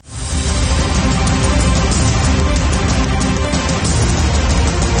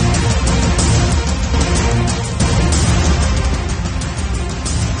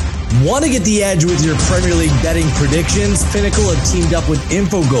Want to get the edge with your Premier League betting predictions? Pinnacle have teamed up with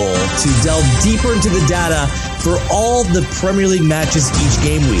InfoGoal to delve deeper into the data for all the Premier League matches each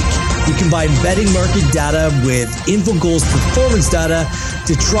game week. You combine betting market data with InfoGoal's performance data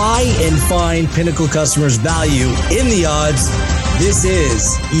to try and find Pinnacle customers' value in the odds. This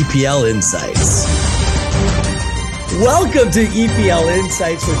is EPL Insights. Welcome to EPL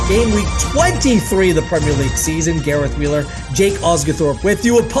Insights for Game Week 23 of the Premier League season. Gareth Wheeler, Jake Osgathorpe with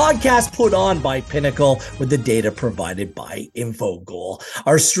you. A podcast put on by Pinnacle with the data provided by InfoGoal.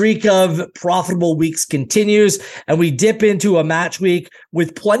 Our streak of profitable weeks continues, and we dip into a match week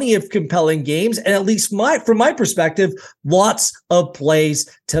with plenty of compelling games, and at least from my perspective, lots of plays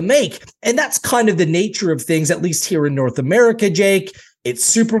to make. And that's kind of the nature of things, at least here in North America, Jake. It's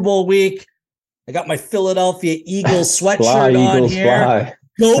Super Bowl week. I got my Philadelphia Eagles sweatshirt on here. Fly.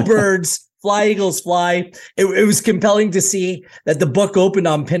 Go Birds, fly Eagles, fly. It was compelling to see that the book opened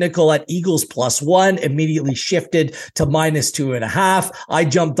on Pinnacle at Eagles +1, immediately shifted to -2.5. I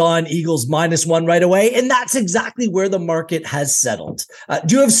jumped on Eagles -1 right away, and that's exactly where the market has settled.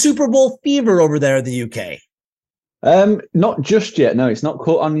 Do you have Super Bowl fever over there in the UK? Not just yet. No, it's not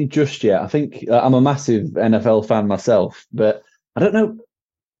caught on me just yet. I think I'm a massive NFL fan myself, but I don't know.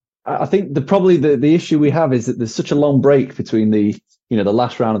 I think the issue we have is that there's such a long break between the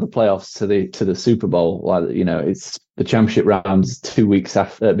last round of the playoffs to the Super Bowl. Like, it's the championship rounds 2 weeks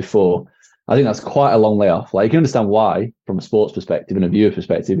before. I think that's quite a long layoff. Like, you can understand why from a sports perspective and a viewer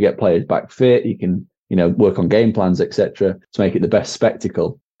perspective. You get players back fit, you can work on game plans, etc., to make it the best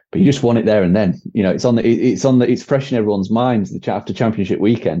spectacle. But you just want it there and then. It's fresh in everyone's minds after championship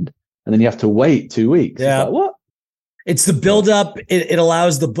weekend, and then you have to wait 2 weeks. Yeah. It's like, what? It's the buildup. It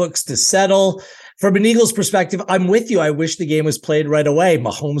allows the books to settle. From an Eagles perspective, I'm with you. I wish the game was played right away.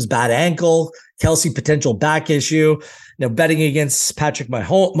 Mahomes' bad ankle, Kelsey potential back issue. Betting against Patrick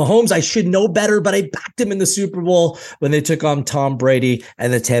Mahomes, I should know better, but I backed him in the Super Bowl when they took on Tom Brady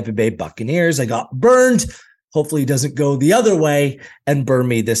and the Tampa Bay Buccaneers. I got burned. Hopefully he doesn't go the other way and burn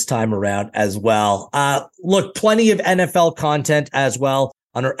me this time around as well. Look, plenty of NFL content as well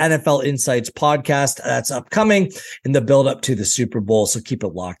on our NFL Insights podcast that's upcoming in the build up to the Super Bowl. So keep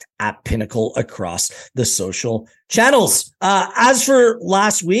it locked at Pinnacle across the social channels. As for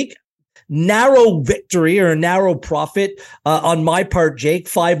last week, narrow victory or narrow profit on my part, Jake.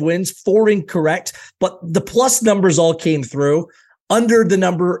 5 wins, 4 incorrect, but the plus numbers all came through. Under the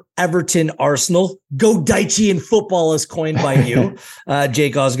number Everton Arsenal. Go Daichi in football as coined by you,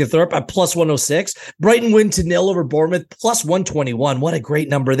 Jake Osgathorpe, at +106. Brighton win to 0 over Bournemouth, +121. What a great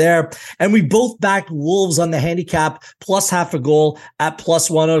number there. And we both backed Wolves on the handicap, +half a goal at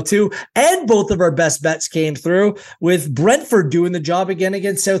 +102. And both of our best bets came through, with Brentford doing the job again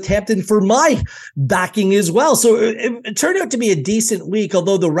against Southampton for my backing as well. So it turned out to be a decent week,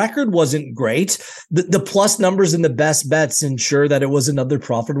 although the record wasn't great. The plus numbers and the best bets ensure that it was another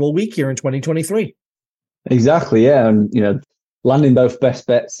profitable week here in 2023. Exactly, yeah, and landing both best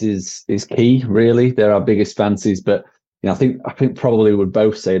bets is key. Really, they're our biggest fancies, but I think probably would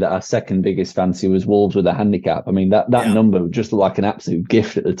both say that our second biggest fancy was Wolves with a handicap. I mean, that number just looked like an absolute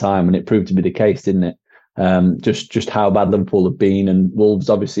gift at the time, and it proved to be the case, didn't it? Just how bad Liverpool have been, and Wolves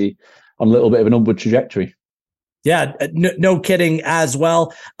obviously on a little bit of an upward trajectory. Yeah, no kidding as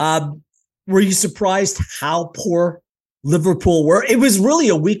well. Were you surprised how poor Liverpool were? It was really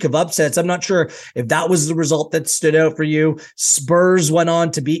a week of upsets. I'm not sure if that was the result that stood out for you. Spurs went on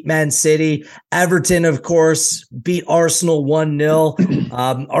to beat Man City. Everton, of course, beat Arsenal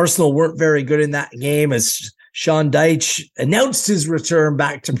 1-0. Arsenal weren't very good in that game as Sean Dyche announced his return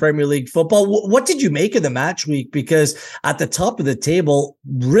back to Premier League football. What did you make of the match week? Because at the top of the table,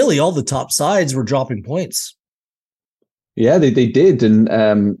 really all the top sides were dropping points. Yeah, they did. And,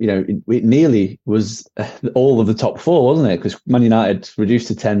 it nearly was all of the top 4, wasn't it? Because Man United reduced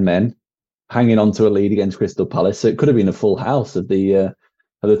to 10 men, hanging on to a lead against Crystal Palace. So it could have been a full house of the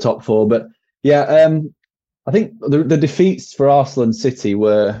top 4. But yeah, I think the defeats for Arsenal and City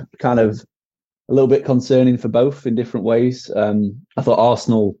were kind of a little bit concerning for both in different ways. I thought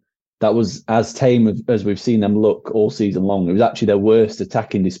Arsenal, that was as tame as we've seen them look all season long. It was actually their worst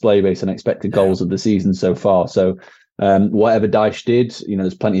attacking display based on expected goals of the season so far. So whatever Dyche did,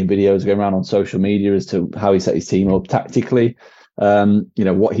 there's plenty of videos going around on social media as to how he set his team up tactically.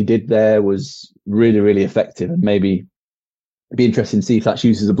 What he did there was really, really effective, and maybe it'd be interesting to see if that's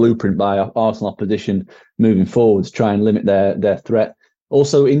used as a blueprint by Arsenal opposition moving forward to try and limit their threat.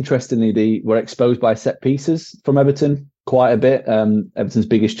 Also, interestingly, they were exposed by set pieces from Everton quite a bit. Everton's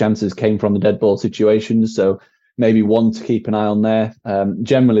biggest chances came from the dead ball situations, so maybe one to keep an eye on there.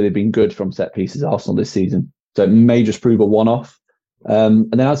 Generally, they've been good from set pieces, Arsenal, this season. So it may just prove a one-off.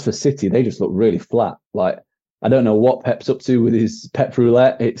 And then as for City, they just look really flat. Like, I don't know what Pep's up to with his Pep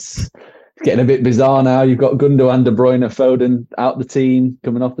roulette. It's getting a bit bizarre now. You've got Gundogan, De Bruyne, Foden out the team,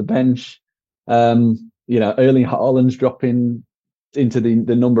 coming off the bench. Erling Haaland's dropping into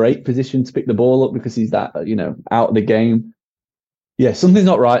the number 8 position to pick the ball up because he's that, out of the game. Yeah, something's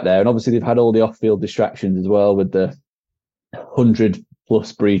not right there. And obviously they've had all the off-field distractions as well with the 100+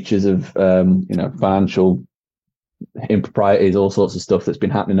 breaches of, financial improprieties, all sorts of stuff that's been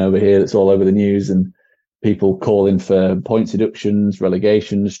happening over here that's all over the news, and people calling for points deductions,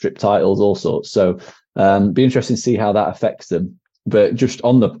 relegations, strip titles, all sorts. So be interesting to see how that affects them. But just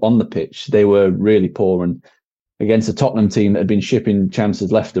on the pitch, they were really poor, and against a Tottenham team that had been shipping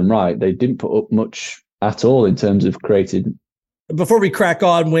chances left and right, they didn't put up much at all in terms of created. Before we crack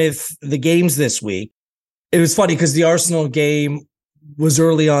on with the games this week, it was funny because the Arsenal game was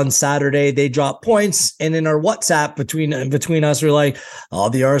early on Saturday. They dropped points, and in our WhatsApp between us, we're like, "Oh,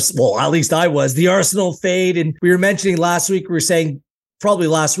 the Arsenal." Well, at least I was the Arsenal fade, and we were mentioning last week. We were saying probably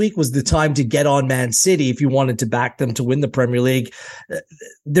last week was the time to get on Man City if you wanted to back them to win the Premier League.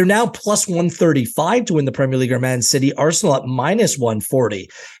 They're now plus 135 to win the Premier League, or Man City. Arsenal at minus 140.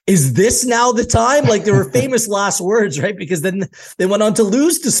 Is this now the time? Like, there were famous last words, right? Because then they went on to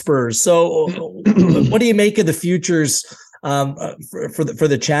lose to Spurs. So what do you make of the futures for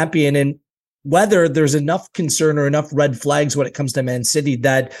the champion, and whether there's enough concern or enough red flags when it comes to Man City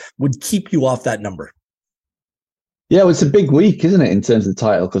that would keep you off that number? Yeah, well, it's a big week, isn't it, in terms of the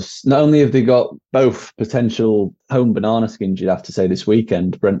title? Because not only have they got both potential home banana skins, you'd have to say, this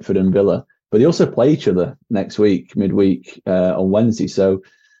weekend, Brentford and Villa, but they also play each other next week, midweek on Wednesday. So,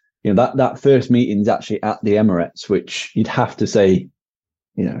 that first meeting is actually at the Emirates, which you'd have to say,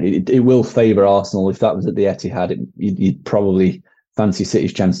 it will favour Arsenal. If that was at the Etihad, you'd probably fancy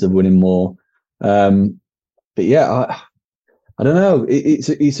City's chances of winning more. But yeah, I don't know. It's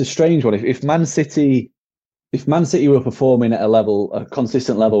a strange one. If Man City were performing at a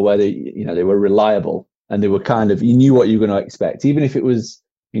consistent level where they were reliable and they were you knew what you were going to expect, even if it was,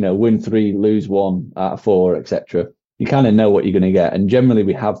 win 3, lose 1 out of 4, etc. You kind of know what you're going to get. And generally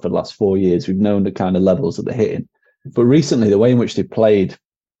we have for the last 4 years, we've known the kind of levels that they're hitting. But recently, the way in which they played,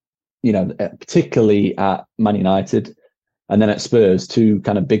 particularly at Man United and then at Spurs, 2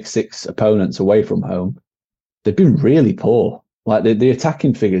 kind of big 6 opponents away from home, they've been really poor. Like the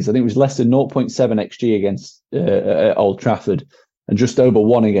attacking figures, I think it was less than 0.7 XG against Old Trafford and just over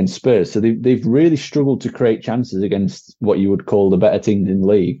 1 against Spurs. So they've really struggled to create chances against what you would call the better teams in the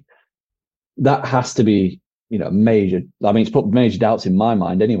league. That has to be, major. I mean, it's put major doubts in my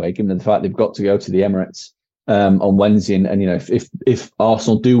mind anyway, given the fact they've got to go to the Emirates on Wednesday, and if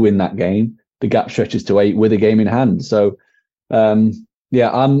Arsenal do win that game, the gap stretches to 8 with a game in hand. So I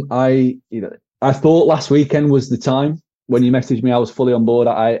thought last weekend was the time. When you messaged me, I was fully on board.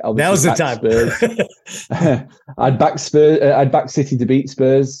 That was the time. I'd back Spurs. I'd back City to beat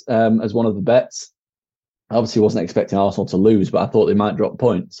Spurs as one of the bets. I obviously wasn't expecting Arsenal to lose, but I thought they might drop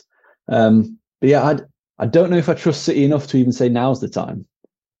points. But yeah, I don't know if I trust City enough to even say now's the time.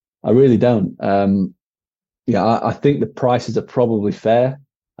 I really don't. I think the prices are probably fair.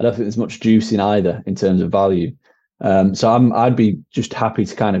 I don't think there's much juice in either in terms of value. So I'd be just happy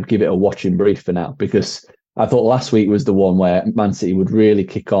to kind of give it a watching brief for now, because I thought last week was the one where Man City would really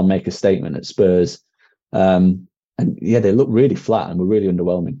kick on, make a statement at Spurs. And yeah, they look really flat and were really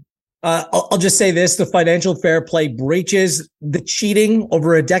underwhelming. I'll just say this: the financial fair play breaches, the cheating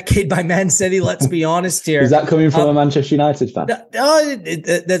over a decade by Man City. Let's be honest here. Is that coming from a Manchester United fan?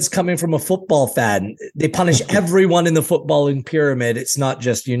 That's coming from a football fan. They punish everyone in the footballing pyramid. It's not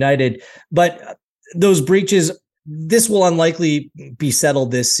just United, but those breaches, this will unlikely be settled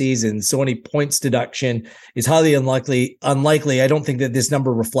this season. So any points deduction is highly unlikely. I don't think that this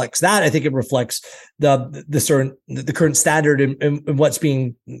number reflects that. I think it reflects the current standard and what's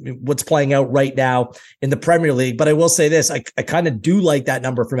playing out right now in the Premier League. But I will say this, I kind of do like that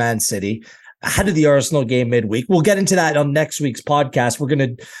number for Man City ahead of the Arsenal game midweek. We'll get into that on next week's podcast. We're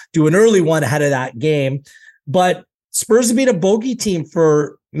going to do an early one ahead of that game. But Spurs have been a bogey team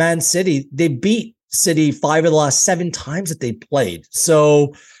for Man City. They beat City 5 of the last 7 times that they played.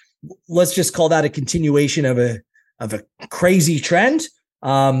 So let's just call that a continuation of a crazy trend.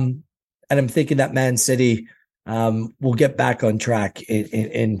 And I'm thinking that Man City will get back on track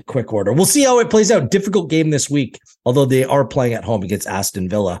in quick order. We'll see how it plays out. Difficult game this week, although they are playing at home against Aston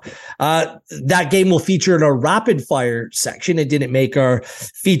Villa. That game will feature in our rapid fire section. It didn't make our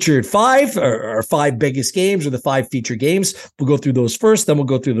featured 5 or our 5 biggest games or the 5 feature games. We'll go through those first, then we'll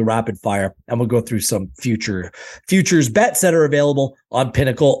go through the rapid fire, and we'll go through some futures bets that are available on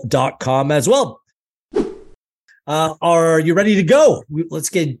pinnacle.com as well. Are you ready to go? Let's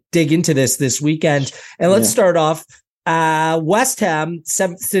dig into this weekend. And let's start off. West Ham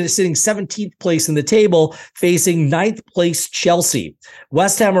sitting 17th place in the table, facing 9th place Chelsea.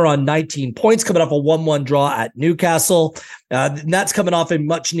 West Ham are on 19 points, coming off a 1-1 draw at Newcastle. And that's coming off a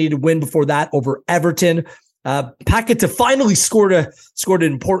much needed win before that over Everton. Paquetá finally scored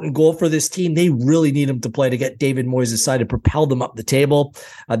an important goal for this team. They really need him to play to get David Moyes' side to propel them up the table.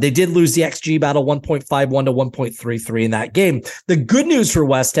 They did lose the XG battle 1.51 to 1.33 in that game. The good news for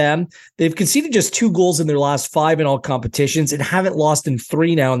West Ham, they've conceded just 2 goals in their last 5 in all competitions and haven't lost in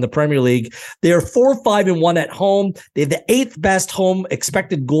 3 now in the Premier League. They are 4-5-1 at home. They have the 8th best home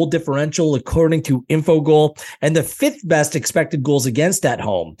expected goal differential according to Infogol, and the 5th best expected goals against at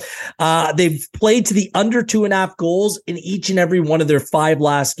home. They've played to the under 2.5 goals in each and every one of their 5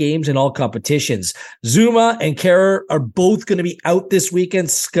 last games in all competitions. Zuma and Kerr are both going to be out this weekend.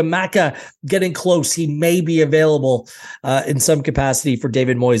 Skamaka getting close. He may be available in some capacity for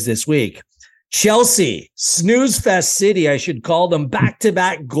David Moyes this week. Chelsea, snooze fest city, I should call them.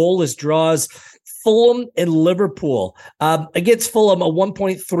 Back-to-back goalless draws. Fulham and Liverpool. Against Fulham, a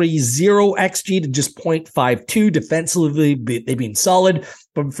 1.30 XG to just 0.52. Defensively, they've been solid.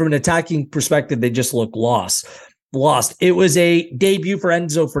 But from an attacking perspective, they just look lost. It was a debut for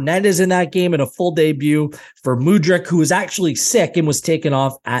Enzo Fernandez in that game and a full debut for Mudryk, who was actually sick and was taken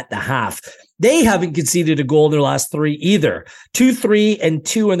off at the half. They haven't conceded a goal in their last 3 either. 2-3 and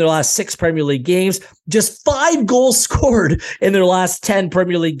 2 in their last 6 Premier League games. Just 5 goals scored in their last 10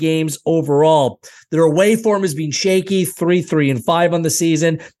 Premier League games overall. Their away form has been shaky, 3 and 5 on the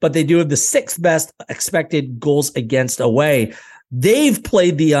season, but they do have the 6th best expected goals against away. They've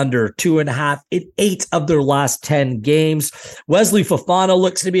played the under 2.5 in 8 of their last 10 games. Wesley Fofana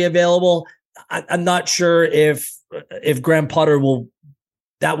looks to be available. I'm not sure if Graham Potter will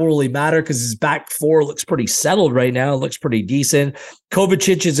really matter because his back 4 looks pretty settled right now. It looks pretty decent.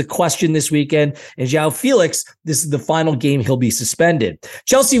 Kovacic is a question this weekend. And João Felix, this is the final game he'll be suspended.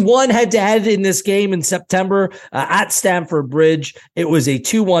 Chelsea won head-to-head in this game in September at Stamford Bridge. It was a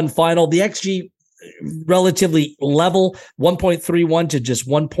 2-1 final. The XG relatively level, 1.31 to just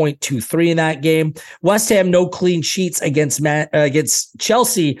 1.23 in that game. West Ham, no clean sheets against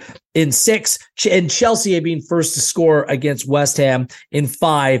Chelsea in 6, and Chelsea have been first to score against West Ham in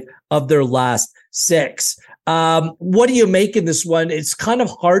 5 of their last 6. What do you make in this one? It's kind of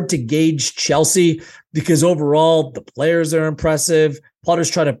hard to gauge Chelsea because overall the players are impressive.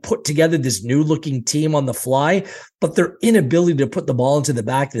 Potter's trying to put together this new-looking team on the fly, but their inability to put the ball into the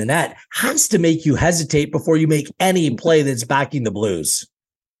back of the net has to make you hesitate before you make any play that's backing the Blues.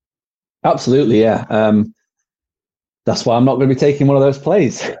 Absolutely, yeah. That's why I'm not going to be taking one of those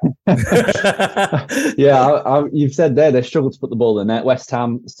plays. You've said there they struggle to put the ball in the net. West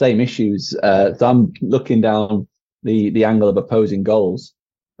Ham, same issues. So I'm looking down the angle of opposing goals.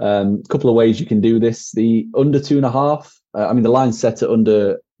 A couple of ways you can do this. The under 2.5. The line's set at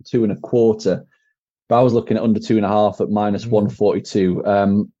under 2.25, but I was looking at under 2.5 at minus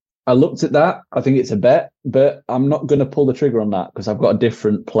 142. I looked at that. I think it's a bet, but I'm not going to pull the trigger on that because I've got a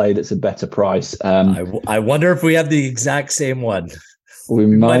different play that's a better price. I wonder if we have the exact same one. We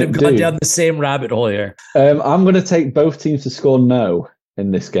might have gone down the same rabbit hole here. I'm going to take both teams to score no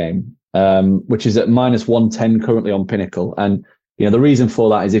in this game, which is at minus 110 currently on Pinnacle. And the reason for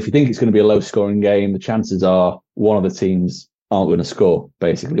that is if you think it's going to be a low-scoring game, the chances are one of the teams aren't going to score,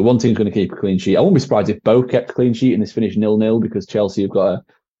 basically. One team's going to keep a clean sheet. I won't be surprised if both kept a clean sheet and this finished 0-0 because Chelsea have got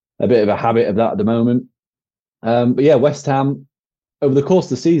a bit of a habit of that at the moment. West Ham, over the course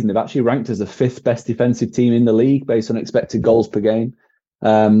of the season, they've actually ranked as the 5th best defensive team in the league based on expected goals per game.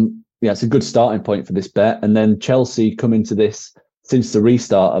 It's a good starting point for this bet. And then Chelsea come into this since the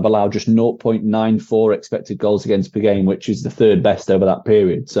restart have allowed just 0.94 expected goals against per game, which is the 3rd best over that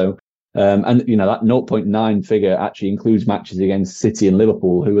period. So, that 0.9 figure actually includes matches against City and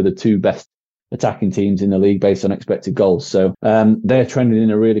Liverpool, who are the 2 best attacking teams in the league based on expected goals. So they're trending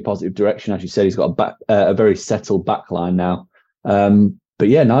in a really positive direction. As you said, he's got a very settled back line now.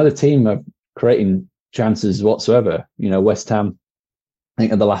 Neither team are creating chances whatsoever. West Ham, I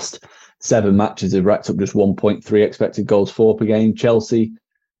think, in the last 7 matches, they've racked up just 1.3 expected goals for per game. Chelsea,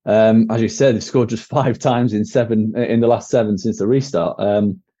 as you said, they've scored just 5 times in the last 7 since the restart.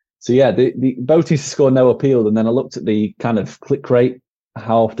 The both teams score no appeal. And then I looked at the kind of click rate,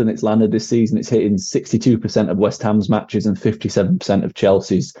 how often it's landed this season. It's hitting 62% of West Ham's matches and 57% of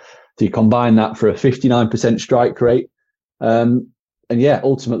Chelsea's. So you combine that for a 59% strike rate.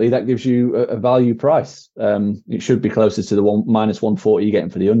 Ultimately that gives you a value price. It should be closer to the minus 140 you're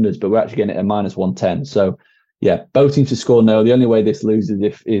getting for the unders, but we're actually getting it at minus 110. So, yeah, both teams to score no. The only way this loses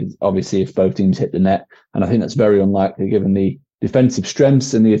is obviously if both teams hit the net. And I think that's very unlikely given the defensive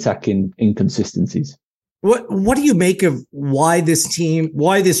strengths and the attacking inconsistencies. What do you make of why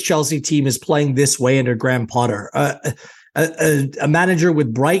this Chelsea team is playing this way under Graham Potter? A manager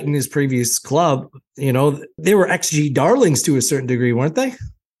with Brighton, his previous club, they were XG darlings to a certain degree, weren't they?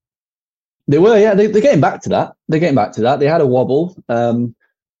 They were, yeah. They're getting back to that. They had a wobble.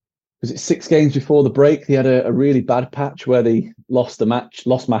 Was it 6 games before the break? They had a really bad patch where they lost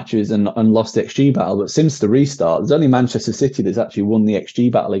matches and lost the XG battle. But since the restart, there's only Manchester City that's actually won the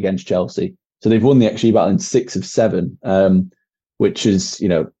XG battle against Chelsea. So they've won the XG battle in 6 of 7, which is,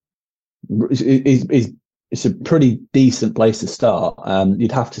 it's a pretty decent place to start.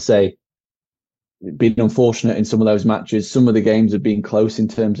 You'd have to say, being unfortunate in some of those matches. Some of the games have been close in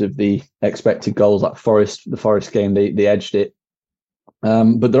terms of the expected goals, like the Forest game, they edged it.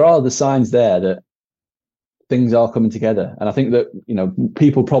 But there are the signs there that things are coming together. And I think that,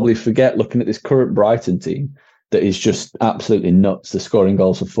 people probably forget looking at this current Brighton team that is just absolutely nuts. They're scoring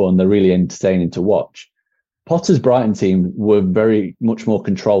goals for fun. They're really entertaining to watch. Potter's Brighton team were very much more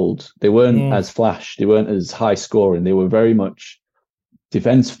controlled. They weren't as flash. They weren't as high scoring. They were very much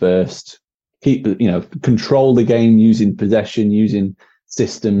defense first, control the game using possession, using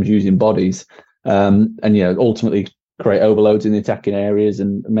systems, using bodies, and ultimately create overloads in the attacking areas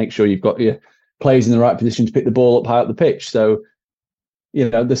and make sure you've got your players in the right position to pick the ball up high up the pitch. So,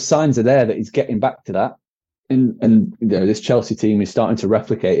 the signs are there that he's getting back to that. And this Chelsea team is starting to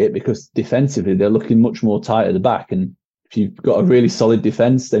replicate it because defensively they're looking much more tight at the back. And if you've got a really solid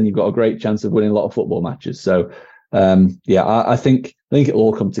defense, then you've got a great chance of winning a lot of football matches. So, I think it'll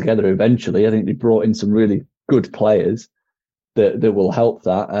all come together eventually. I think they brought in some really good players that will help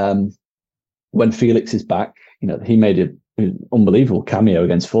that. When Felix is back, he made an unbelievable cameo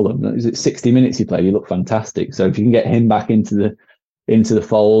against Fulham. Was it 60 minutes he played? He looked fantastic. So if you can get him back into the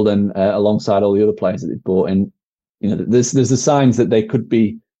fold and alongside all the other players that they've brought in, there's the signs that they could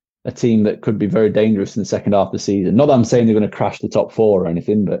be a team that could be very dangerous in the second half of the season. Not that I'm saying they're going to crash the top 4 or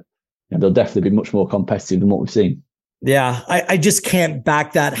anything, but they'll definitely be much more competitive than what we've seen. Yeah, I just can't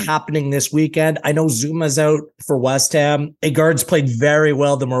back that happening this weekend. I know Zuma's out for West Ham. Agard's played very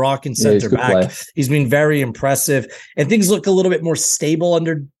well, the Moroccan center back. Player. He's been very impressive. And things look a little bit more stable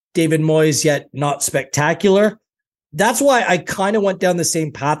under David Moyes, yet not spectacular. That's why I kind of went down the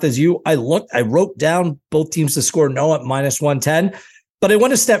same path as you. I wrote down both teams to score no at -110, but I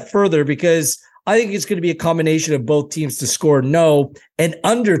went a step further because I think it's going to be a combination of both teams to score no and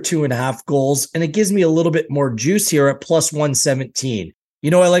under 2.5 goals. And it gives me a little bit more juice here at +117.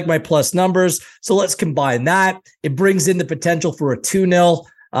 I like my plus numbers. So let's combine that. It brings in the potential for a 2-0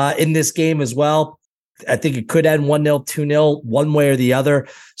 in this game as well. I think it could end 1-0, 2-0, one way or the other.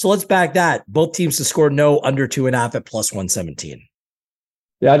 So let's back that. Both teams to score no under 2.5 at +117.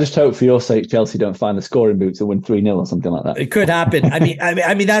 Yeah, I just hope for your sake Chelsea don't find the scoring boots and win 3-0 or something like that. It could happen. I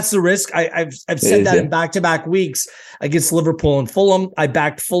mean that's the risk. I've said that in back-to-back weeks against Liverpool and Fulham. I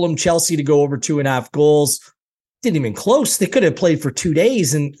backed Fulham Chelsea to go over 2.5 goals. Didn't even close. They could have played for 2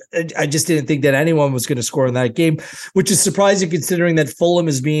 days, and I just didn't think that anyone was going to score in that game, which is surprising considering that Fulham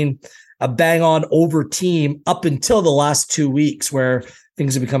has been a bang-on over team up until the last 2 weeks where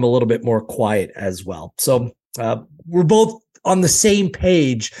things have become a little bit more quiet as well. So we're both on the same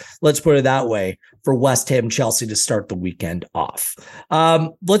page, let's put it that way, for West Ham Chelsea to start the weekend off.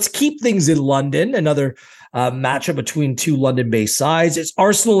 Let's keep things in London. Another matchup between two London-based sides. It's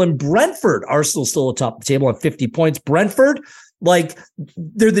Arsenal and Brentford. Arsenal still atop the table on 50 points. Brentford,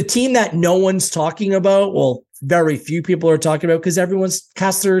 they're the team that no one's talking about. Well, very few people are talking about because everyone's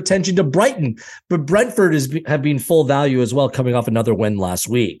cast their attention to Brighton. But Brentford have been full value as well, coming off another win last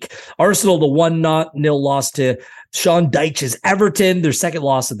week. Arsenal, the 1-0 loss to Sean Dyche's Everton, their second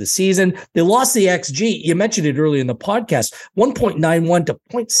loss of the season. They lost the XG. You mentioned it earlier in the podcast, 1.91 to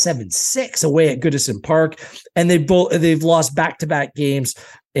 0.76 away at Goodison Park. And they've lost back-to-back games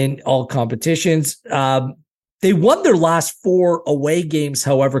in all competitions. They won their last 4 away games,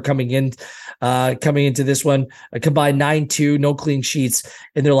 however, coming into this one, a combined 9-2, no clean sheets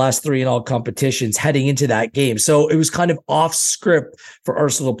in their last 3 in all competitions heading into that game. So it was kind of off script for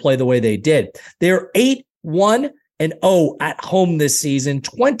Arsenal to play the way they did. They're 8-1-0 at home this season,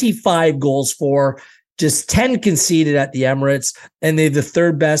 25 goals for, just 10 conceded at the Emirates, and they have the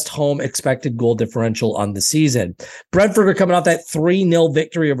 3rd best home expected goal differential on the season. Brentford are coming off that 3-0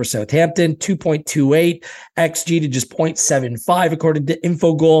 victory over Southampton, 2.28 XG to just 0.75 according to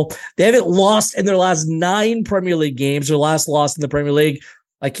Infogol. They haven't lost in their last 9 Premier League games. Their last loss in the Premier League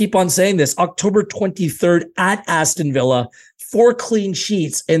I keep on saying this, October 23rd at Aston Villa, 4 clean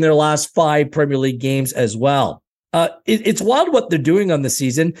sheets in their last 5 Premier League games as well. It's wild what they're doing on the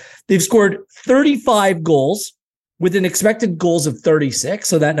season. They've scored 35 goals with an expected goals of 36.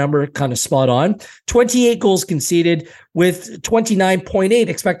 So that number kind of spot on. 28 goals conceded with 29.8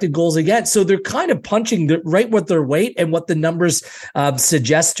 expected goals against. So they're kind of punching right what their weight and what the numbers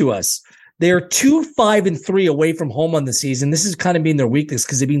suggest to us. They are 2-5-3 away from home on the season. This has kind of been their weakness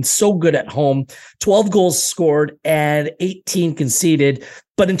because they've been so good at home. 12 goals scored and 18 conceded.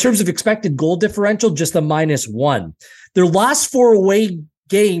 But in terms of expected goal differential, just a -1. Their last 4 away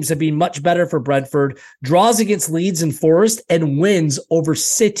games have been much better for Brentford. Draws against Leeds and Forest and wins over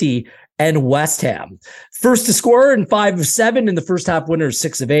City and West Ham. First to score in 5 of 7 in the first half, winners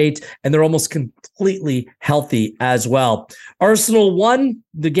 6 of 8, and they're almost completely healthy as well. Arsenal won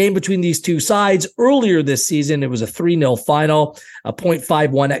the game between these two sides earlier this season. It was a 3-0 final, a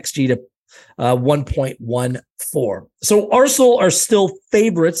 0.51 XG to 1.14. So Arsenal are still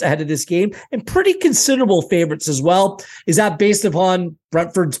favorites ahead of this game and pretty considerable favorites as well. Is that based upon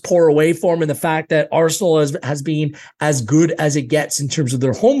Brentford's poor away form and the fact that Arsenal has been as good as it gets in terms of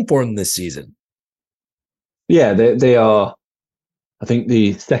their home form this season? Yeah, they are, I think,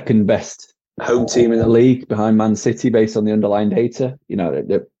 the second best home team in the league behind Man City based on the underlying data. You know,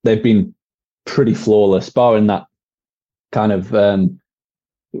 they've been pretty flawless, barring that kind of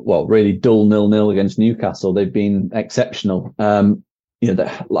really dull 0-0 against Newcastle. They've been exceptional.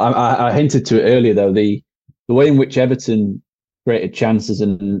 I hinted to it earlier, though, the way in which Everton created chances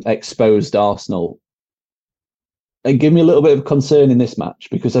and exposed Arsenal, and give me a little bit of concern in this match,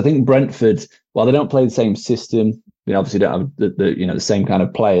 because I think Brentford, while they don't play the same system, they obviously don't have the same kind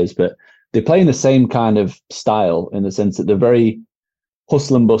of players, but they play in the same kind of style in the sense that they're very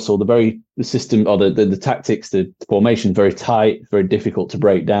hustle and bustle. The system or the tactics, the formation, very tight, very difficult to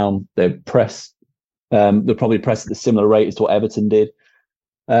break down. They press. They'll probably press at a similar rate as to what Everton did,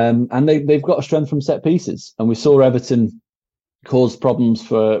 and they've got a strength from set pieces. And we saw Everton cause problems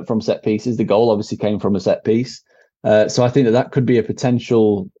from set pieces. The goal obviously came from a set piece. So I think that could be a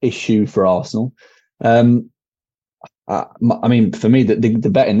potential issue for Arsenal. I mean, for me, the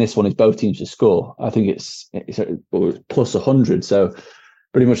bet in this one is both teams to score. I think it's plus 100, so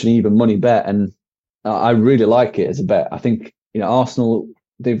pretty much an even money bet, and I really like it as a bet. I think Arsenal,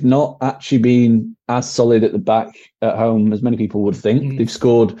 they've not actually been as solid at the back at home as many people would think.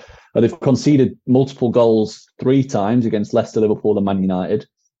 They've conceded multiple goals 3 times against Leicester, Liverpool, and Man United.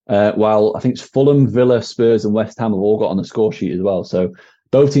 While I think it's Fulham, Villa, Spurs, and West Ham have all got on the score sheet as well. So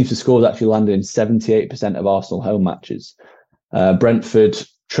both teams to score has actually landed in 78% of Arsenal home matches. Brentford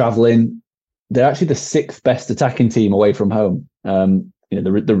travelling, they're actually the 6th best attacking team away from home.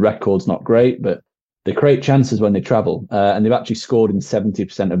 The record's not great, but they create chances when they travel, and they've actually scored in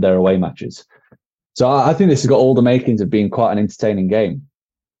 70% of their away matches. So I think this has got all the makings of being quite an entertaining game.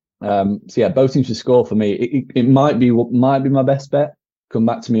 So yeah, both teams to score for me. It might be my best bet. Come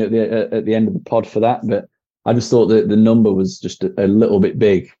back to me at the end of the pod for that, but I just thought that the number was just a little bit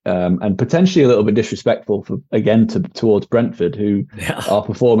big, and potentially a little bit disrespectful towards Brentford, who are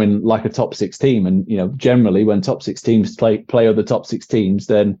performing like a top 6 team. And generally when top 6 teams play other top 6 teams,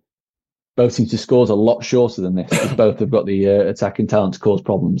 then both teams to score is a lot shorter than this, because both have got the attacking talent to cause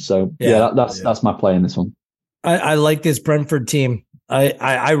problems. So that's my play in this one. I like this Brentford team.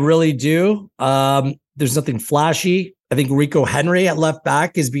 I really do. There's nothing flashy. I think Rico Henry at left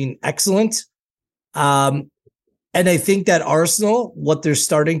back has been excellent. And I think that Arsenal, what they're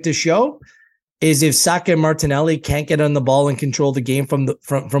starting to show is if Saka and Martinelli can't get on the ball and control the game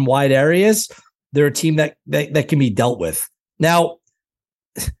from wide areas, they're a team that can be dealt with. Now,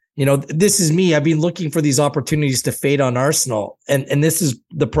 this is me. I've been looking for these opportunities to fade on Arsenal, and this is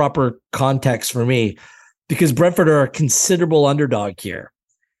the proper context for me, because Brentford are a considerable underdog here.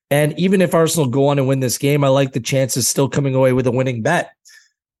 And even if Arsenal go on and win this game, I like the chances still coming away with a winning bet.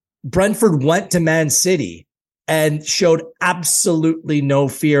 Brentford went to Man City and showed absolutely no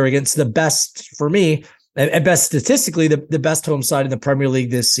fear against the best, for me, and best statistically, the best home side in the Premier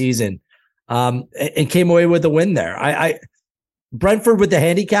League this season, and came away with a win there. Brentford with the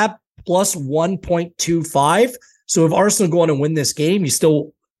handicap plus 1.25. So if Arsenal go on and win this game, you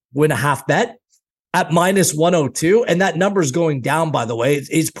still win a half bet at minus 102. And that number is going down, by the way.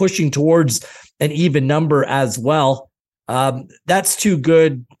 It's pushing towards an even number as well. That's too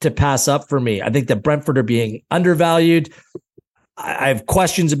good to pass up for me. I think that Brentford are being undervalued. I have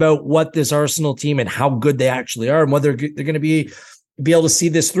questions about what this Arsenal team and how good they actually are and whether they're going to be able to see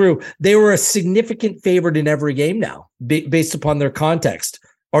this through. They were a significant favorite in every game now, based upon their context.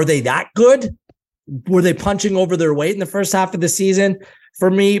 Are they that good? Were they punching over their weight in the first half of the season? For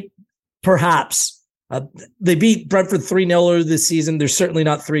me, perhaps. They beat Brentford 3-0 this season. There's certainly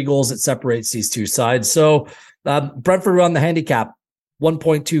not 3 goals that separates these two sides. So Brentford on the handicap,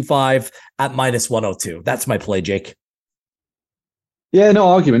 1.25 at -102. That's my play, Jake. Yeah, no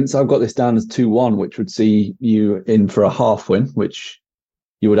arguments. I've got this down as 2-1, which would see you in for a half win, which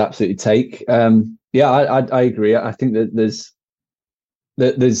you would absolutely take. I agree. I think that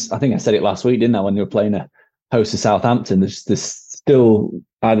there's, I think I said it last week, didn't I, when you were playing a host of Southampton, there's still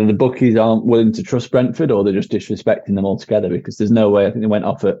either the bookies aren't willing to trust Brentford or they're just disrespecting them altogether, because there's no way. I think they went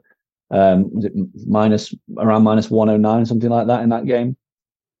off at was it around -109, something like that in that game.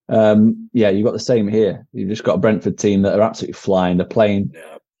 You've got the same here. You've just got a Brentford team that are absolutely flying. They're playing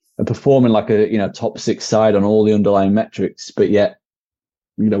and performing like a top 6 side on all the underlying metrics, but yet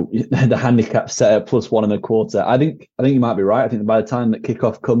the handicap set at +1.25. I think you might be right. I think that by the time that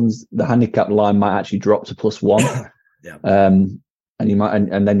kickoff comes, the handicap line might actually drop to +1. And you might,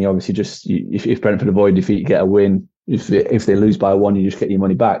 and then you obviously just, if Brentford avoid defeat, you get a win. If they lose by 1, you just get your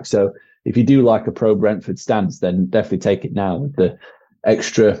money back. So if you do like a pro Brentford stance, then definitely take it now with the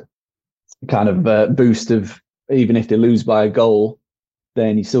extra kind of boost of, even if they lose by a goal,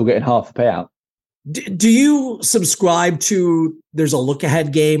 then you're still getting half the payout. Do you subscribe to, there's a look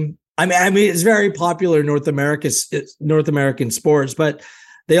ahead game? I mean, it's very popular in North American sports, but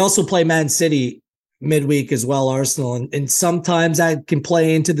they also play Man City midweek as well, Arsenal. And sometimes that can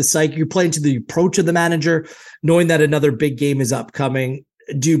play into the psyche. You play into the approach of the manager, knowing that another big game is upcoming.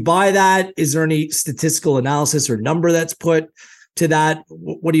 Do you buy that? Is there any statistical analysis or number that's put to that?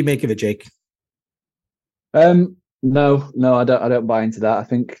 What do you make of it, Jake? No, I don't buy into that. I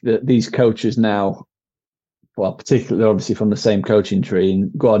think that these coaches now, well, particularly obviously from the same coaching tree,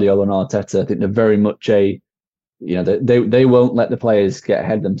 and Guardiola and Arteta, I think they're very much they won't let the players get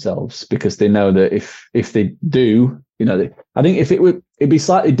ahead of themselves, because they know that if they do, I think it'd be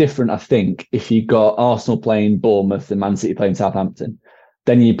slightly different. I think if you got Arsenal playing Bournemouth and Man City playing Southampton,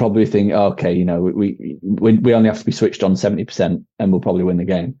 then you probably think, okay, we only have to be switched on 70% and we'll probably win the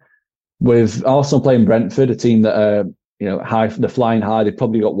game. With Arsenal playing Brentford, a team that are high, they're flying high, they've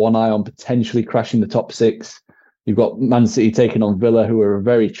probably got one eye on potentially crashing the top 6. You've got Man City taking on Villa, who are a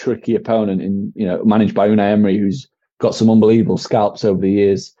very tricky opponent, managed by Unai Emery, who's got some unbelievable scalps over the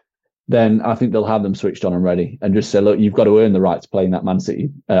years. Then I think they'll have them switched on and ready, and just say, look, you've got to earn the right to play in that Man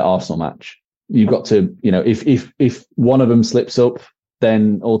City Arsenal match. You've got to, if one of them slips up,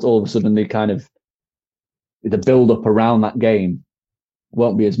 then all of a sudden the build up around that game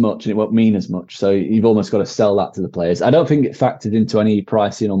won't be as much, and it won't mean as much. So you've almost got to sell that to the players. I don't think it factored into any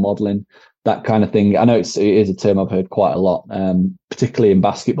pricing or modelling, that kind of thing. I know it is a term I've heard quite a lot, particularly in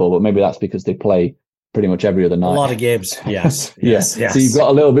basketball, but maybe that's because they play pretty much every other night. A lot of games, yes. Yes. So you've got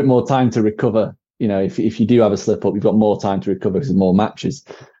a little bit more time to recover. If you do have a slip up, you've got more time to recover because there's more matches.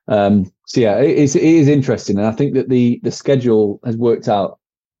 It is interesting, and I think that the schedule has worked out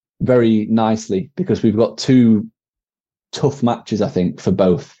very nicely, because we've got 2 tough matches, I think, for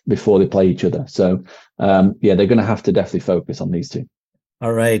both before they play each other. So they're going to have to definitely focus on these 2.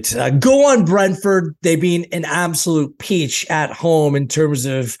 All right. Go on, Brentford. They've been an absolute peach at home in terms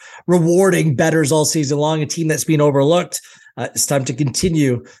of rewarding bettors all season long, a team that's been overlooked. It's time to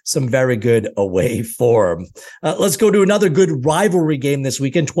continue some very good away form. Let's go to another good rivalry game this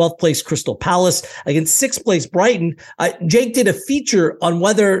weekend. 12th place Crystal Palace against 6th place Brighton. Jake did a feature on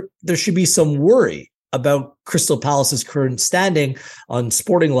whether there should be some worry about Crystal Palace's current standing on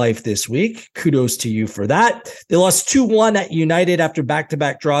Sporting Life this week. Kudos to you for that. They lost 2-1 at United after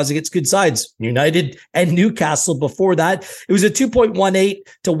back-to-back draws against good sides, United and Newcastle before that. It was a 2.18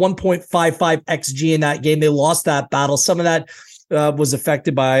 to 1.55 XG in that game. They lost that battle. Some of that was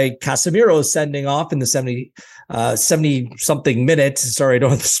affected by Casemiro sending off in the 70-something minutes. Sorry, I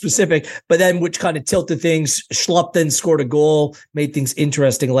don't have the specific, but then which kind of tilted things. Schlupp then scored a goal, made things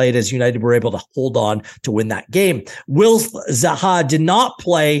interesting late as United were able to hold on to win that game. Will Zaha did not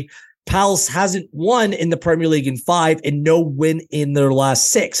play. Palace hasn't won in the Premier League in 5 and no win in their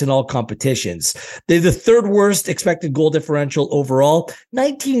last 6 in all competitions. They're the 3rd worst expected goal differential overall.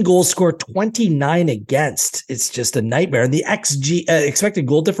 19 goals scored, 29 against. It's just a nightmare. And the XG expected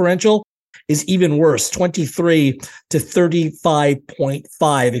goal differential is even worse, 23 to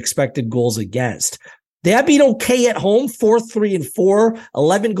 35.5 expected goals against. They have been okay at home, 4-3-4,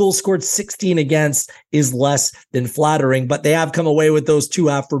 11 goals scored, 16 against is less than flattering, but they have come away with those 2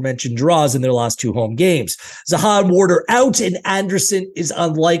 aforementioned draws in their last 2 home games. Zaha and Ward are out, and Anderson is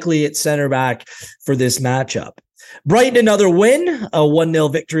unlikely at center back for this matchup. Brighton, another win, a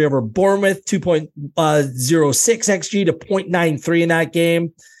 1-0 victory over Bournemouth, 2.06 XG to 0.93 in that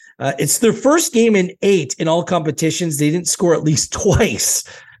game. It's their first game in 8 in all competitions. They didn't score at least twice.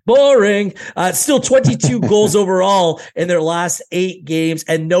 Boring. Still 22 goals overall in their last 8 games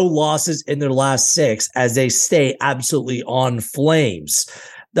and no losses in their last 6 as they stay absolutely on flames.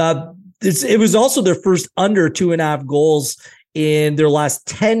 It was also their first under 2.5 goals in their last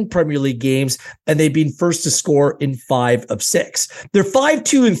 10 Premier League games, and they've been first to score in 5 of 6. They're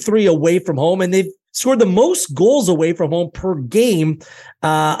 5-2-3 away from home, and they've scored the most goals away from home per game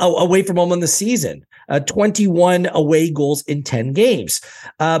away from home in the season. 21 away goals in 10 games.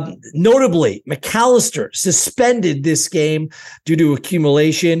 Notably, McAllister suspended this game due to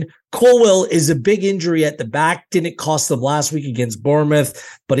accumulation. Colwell is a big injury at the back. Didn't cost them last week against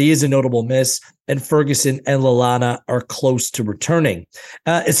Bournemouth, but he is a notable miss. And Ferguson and Lallana are close to returning.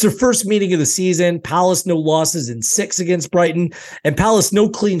 It's their first meeting of the season. Palace, no losses in 6 against Brighton. And Palace, no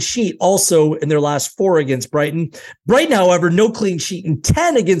clean sheet also in their last 4 against Brighton. Brighton, however, no clean sheet in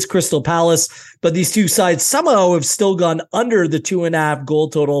 10 against Crystal Palace. But these two sides somehow have still gone under the 2.5 goal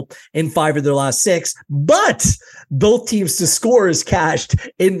total in 5 of their last 6. But both teams to score is cashed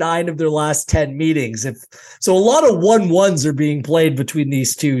in 9 of their last 10 meetings. So a lot of 1-1s are being played between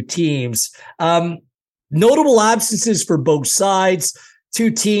these two teams. Notable absences for both sides.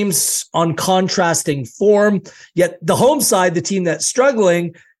 Two teams on contrasting form. Yet the home side, the team that's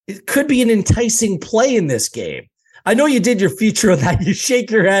struggling, it could be an enticing play in this game. I know you did your feature on that. You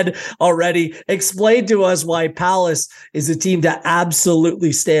shake your head already. Explain to us why Palace is a team to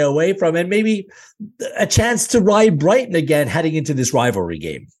absolutely stay away from, and maybe a chance to ride Brighton again heading into this rivalry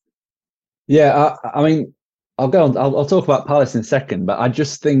game. Yeah, I mean, I'll go on. I'll talk about Palace in a second, but I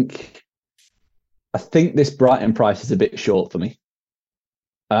think this Brighton price is a bit short for me.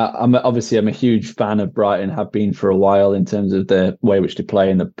 I'm a huge fan of Brighton, have been for a while in terms of the way which they play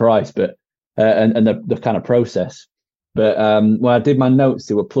and the price, but and the kind of process. But when I did my notes,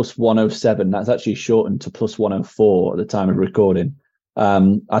 they were plus 107. That's actually shortened to plus 104 at the time of recording. I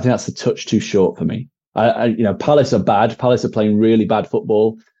think that's a touch too short for me. Palace are bad. Palace are playing really bad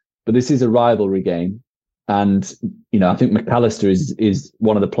football, but this is a rivalry game, and I think McAllister is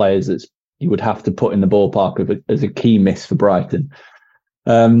one of the players that's you would have to put in the ballpark as a key miss for Brighton.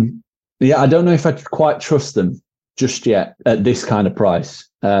 I don't know if I quite trust them just yet at this kind of price.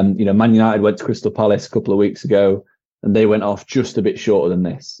 Man United went to Crystal Palace a couple of weeks ago, and they went off just a bit shorter than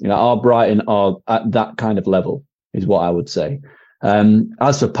this. Our Brighton are at that kind of level, is what I would say.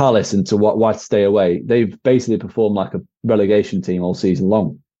 As for Palace and to why to stay away, they've basically performed like a relegation team all season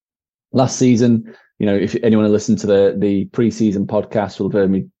long. Last season, if anyone who listened to the pre-season podcast will have heard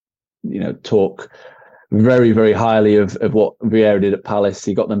me, talk very, very highly of what Vieira did at Palace.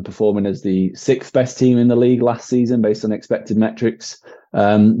 He got them performing as the 6th best team in the league last season based on expected metrics.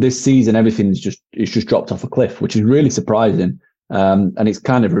 This season, everything's just dropped off a cliff, which is really surprising. And it's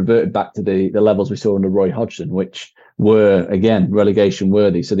kind of reverted back to the levels we saw under Roy Hodgson, which were, again, relegation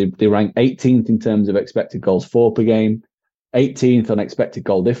worthy. So they ranked 18th in terms of expected goals for per game, 18th on expected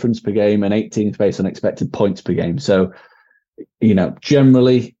goal difference per game, and 18th based on expected points per game. So,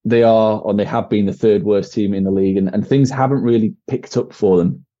 generally they have been the 3rd worst team in the league, and things haven't really picked up for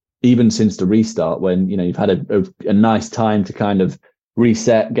them, even since the restart, when, you've had a nice time to kind of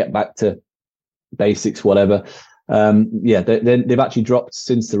reset, get back to basics, whatever. They've actually dropped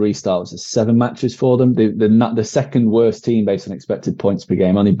since the restart. It was 7 matches for them. They're not the 2nd worst team based on expected points per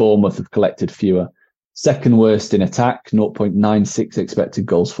game. Only Bournemouth have collected fewer. 2nd worst in attack, 0.96 expected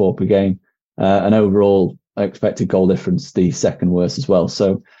goals for per game, and overall expected goal difference, the 2nd worst as well.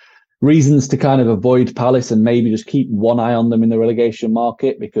 So reasons to kind of avoid Palace and maybe just keep one eye on them in the relegation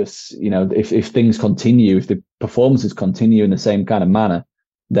market, because, if things continue, if the performances continue in the same kind of manner,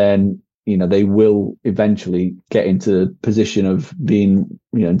 then, they will eventually get into a position of being,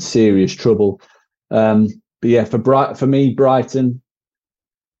 in serious trouble. But yeah, for me, Brighton,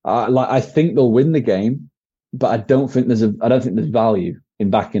 I think they'll win the game, but I don't think there's value in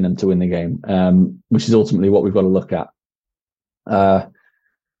backing them to win the game, which is ultimately what we've got to look at. So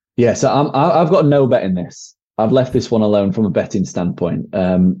I've got no bet in this. I've left this one alone from a betting standpoint.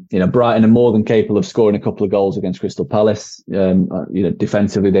 Brighton are more than capable of scoring a couple of goals against Crystal Palace.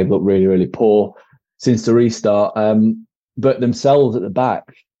 Defensively, they've looked really, really poor since the restart. But themselves at the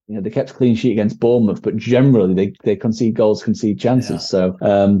back, they kept a clean sheet against Bournemouth, but generally they concede goals, concede chances. Yeah. So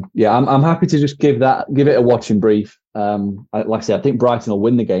I'm happy to just give it a watching brief. Like I said, I think Brighton will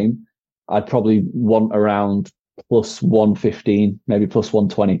win the game. I'd probably want around plus 115, maybe plus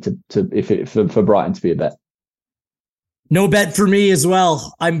 120 for Brighton to be a bet. No bet for me as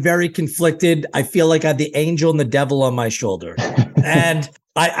well. I'm very conflicted. I feel like I have the angel and the devil on my shoulder. And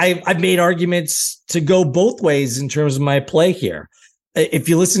I've made arguments to go both ways in terms of my play here. If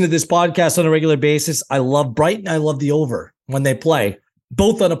you listen to this podcast on a regular basis, I love Brighton. I love the over when they play,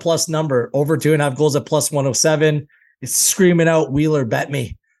 both on a plus number, over 2.5 goals at plus 107. It's screaming out, Wheeler, bet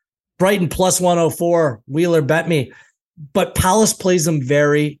me. Brighton plus 104, Wheeler, bet me. But Palace plays them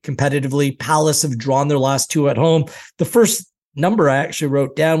very competitively. Palace have drawn their last 2 at home. The first number I actually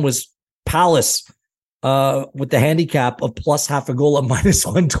wrote down was Palace with the handicap of plus half a goal at minus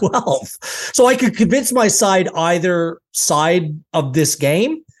 112. So I could convince my side either side of this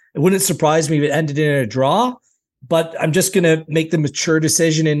game. It wouldn't surprise me if it ended in a draw, but I'm just going to make the mature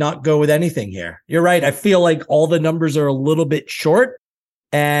decision and not go with anything here. You're right. I feel like all the numbers are a little bit short,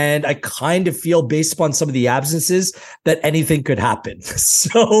 and I kind of feel, based upon some of the absences, that anything could happen.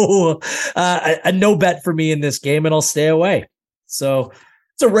 So a no bet for me in this game, and I'll stay away. So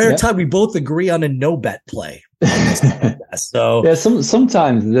it's a rare time we both agree on a no bet play. So yeah,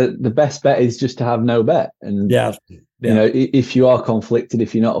 sometimes the best bet is just to have no bet. And you know, if you are conflicted,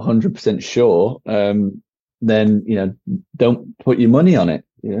 if you're not 100% sure, then, you know, don't put your money on it.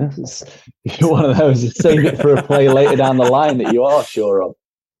 You know, if you're one of those, save it for a play later down the line that you are sure of.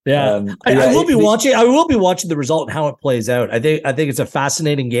 I will be watching. I will be watching the result and how it plays out. I think it's a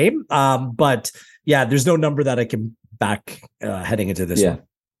fascinating game. But yeah, there's no number that I can back heading into this one.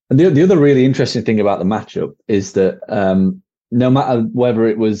 And the other really interesting thing about the matchup is that no matter whether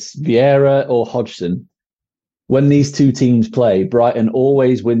it was Vieira or Hodgson, when these two teams play, Brighton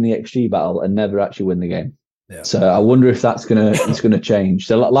always win the XG battle and never actually win the game. Yeah. So I wonder if it's gonna change.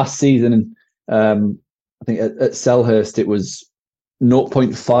 So last season, I think at Selhurst it was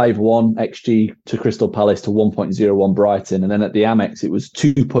 0.51 XG to Crystal Palace to 1.01 Brighton, and then at the Amex it was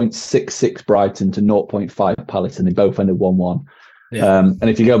 2.66 Brighton to 0.5 Palace, and they both ended 1-1. Yeah. And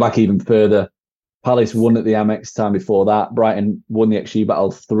if you go back even further, Palace won at the Amex time before that. Brighton won the XG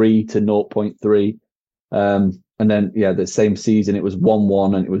battle 3 to 0.3. And then, the same season, it was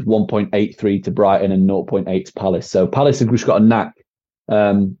 1-1 and it was 1.83 to Brighton and 0.8 to Palace. So Palace have just got a knack.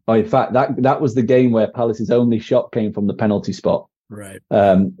 In fact, that was the game where Palace's only shot came from the penalty spot. Right.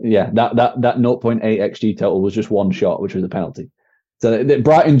 That 0.8 XG total was just one shot, which was a penalty. So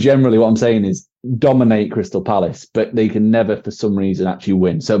Brighton generally, what I'm saying is, dominate Crystal Palace, but they can never, for some reason, actually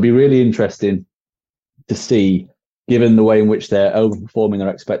win. So it'll be really interesting to see, given the way in which they're overperforming their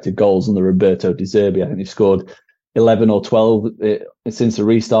expected goals under Roberto De Zerbi. I think they've scored 11 or 12 since the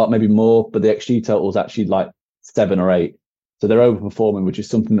restart, maybe more, but the XG total is actually like 7 or 8. So they're overperforming, which is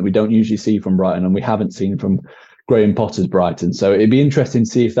something that we don't usually see from Brighton, and we haven't seen from Graham Potter's Brighton. So it'd be interesting to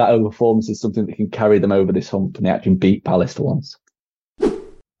see if that overperformance is something that can carry them over this hump and they actually beat Palace for once.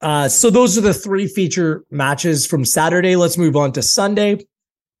 So those are the 3 feature matches from Saturday. Let's move on to Sunday.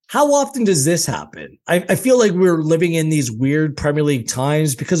 How often does this happen? I feel like we're living in these weird Premier League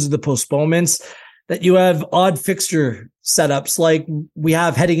times because of the postponements, that you have odd fixture setups like we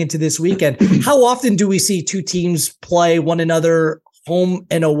have heading into this weekend. How often do we see 2 teams play one another home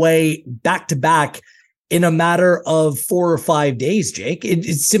and away back to back in a matter of 4 or 5 days, Jake? It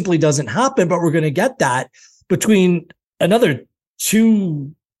simply doesn't happen, but we're going to get that between another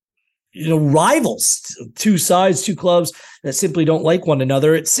 2 rivals, 2 sides, 2 clubs that simply don't like one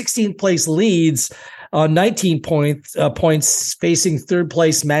another. It's 16th place Leeds on 19 points, facing 3rd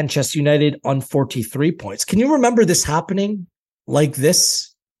place Manchester United on 43 points. Can you remember this happening like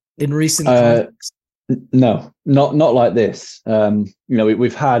this in recent times? No, not like this.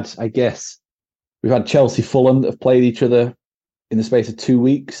 We've had Chelsea, Fulham that have played each other in the space of 2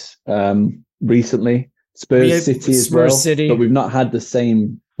 weeks recently. Spurs City as well, but we've not had the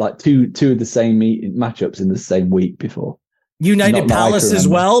same, like two of the same matchups in the same week before. United Palace as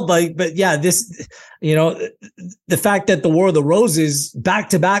well, but yeah, this, the fact that the War of the Roses back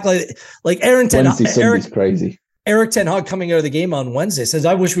to back, like Sunday's crazy. Eric Ten Hag coming out of the game on Wednesday says,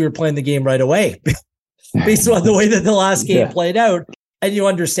 "I wish we were playing the game right away," based on the way that the last game played out. And you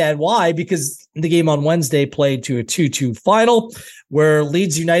understand why, because the game on Wednesday played to a 2-2 final where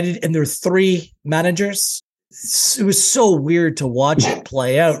Leeds United and their 3 managers, it was so weird to watch it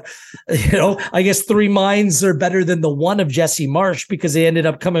play out. I guess 3 minds are better than the one of Jesse Marsh, because they ended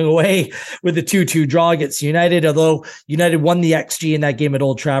up coming away with a 2-2 draw against United, although United won the XG in that game at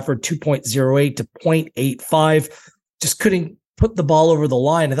Old Trafford, 2.08 to 0.85. Just couldn't put the ball over the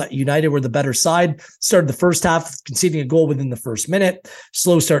line. I thought United were the better side. Started the first half conceding a goal within the first minute.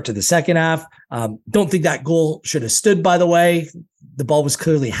 Slow start to the second half. Don't think that goal should have stood, by the way. The ball was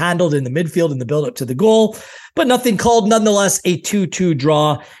clearly handled in the midfield in the build-up to the goal, but nothing called. Nonetheless, a 2-2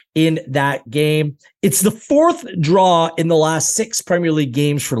 draw in that game. It's the 4th draw in the last 6 Premier League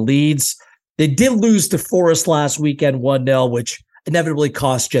games for Leeds. They did lose to Forest last weekend 1-0, which inevitably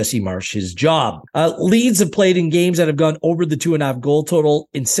cost Jesse Marsch his job. Leeds have played in games that have gone over the 2.5 goal total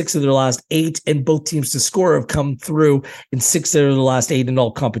in 6 of their last 8, and both teams to score have come through in 6 of their last 8 in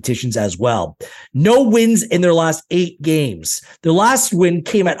all competitions as well. No wins in their last 8 games. Their last win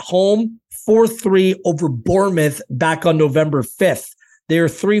came at home, 4-3 over Bournemouth back on November 5th. They're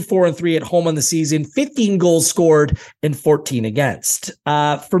 3-4-3 at home on the season, 15 goals scored and 14 against.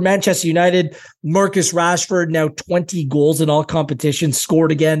 For Manchester United, Marcus Rashford, now 20 goals in all competitions,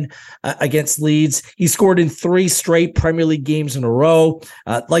 scored again against Leeds. He scored in 3 straight Premier League games in a row.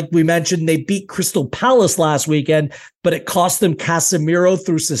 Like we mentioned, they beat Crystal Palace last weekend, but it cost them Casemiro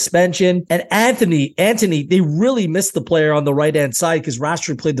through suspension. And Anthony, they really missed the player on the right-hand side because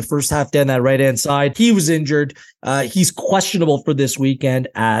Rashford played the first half down that right-hand side. He was injured. He's questionable for this weekend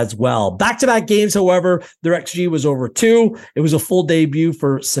as well. Back-to-back games, however, their XG was over 2. It was a full debut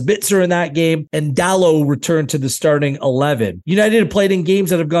for Sabitzer in that game, and Dalot returned to the starting 11. United have played in games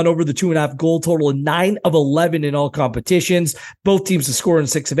that have gone over the 2.5 goal total in 9 of 11 in all competitions. Both teams to score in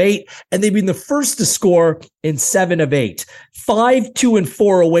 6 of 8, and they've been the first to score in 7 of 8. 5, 2, and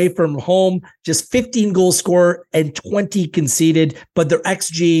 4 away from home, just 15 goals scored and 20 conceded, but their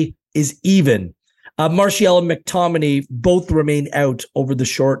XG is even. Martial and McTominay both remain out over the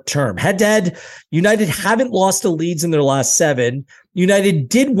short term. Head-to-head, United haven't lost to Leeds in their last 7. United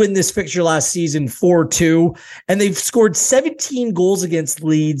did win this fixture last season 4-2, and they've scored 17 goals against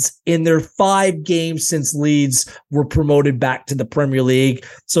Leeds in their 5 games since Leeds were promoted back to the Premier League.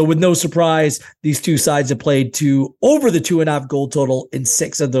 So with no surprise, these two sides have played to over the 2.5 goal total in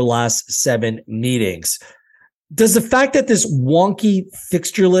 6 of their last 7 meetings. Does the fact that this wonky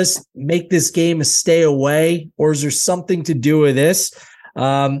fixture list make this game a stay away, or is there something to do with this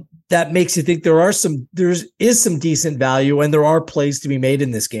that makes you think there is some decent value and there are plays to be made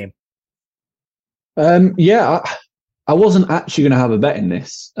in this game? I wasn't actually going to have a bet in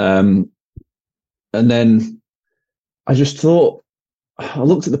this, and then I just thought, I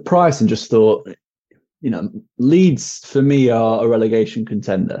looked at the price and just thought, Leeds for me are a relegation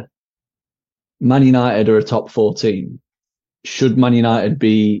contender. Man United are a top 4 team. Should Man United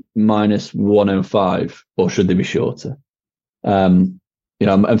be minus 105 or should they be shorter? And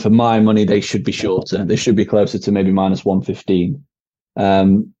for my money, they should be shorter. They should be closer to maybe minus 115.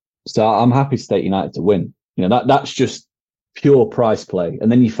 So I'm happy to take United to win. That's just pure price play.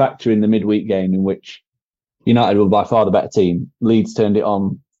 And then you factor in the midweek game in which United were by far the better team. Leeds turned it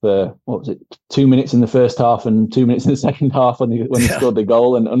on for 2 minutes in the first half and 2 minutes in the second half when they scored the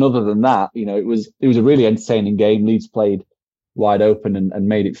goal. And other than that, it was a really entertaining game. Leeds played wide open and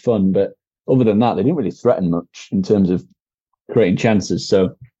made it fun. But other than that, they didn't really threaten much in terms of creating chances.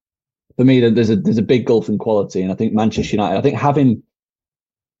 So for me, there's a big gulf in quality. And I think Manchester United, I think having,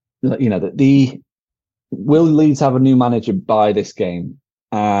 will Leeds have a new manager by this game?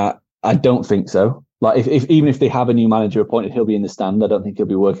 I don't think so. Like even if they have a new manager appointed, he'll be in the stand. I don't think he'll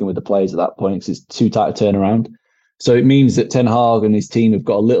be working with the players at that point because it's too tight a turnaround. So it means that Ten Hag and his team have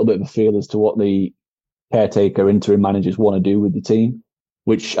got a little bit of a feel as to what the caretaker interim managers want to do with the team,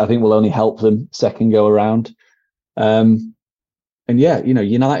 which I think will only help them second go around.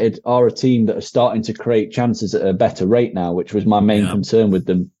 United are a team that are starting to create chances at a better rate now, which was my main concern with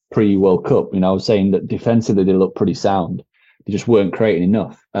them pre-World Cup. I was saying that defensively they look pretty sound. They just weren't creating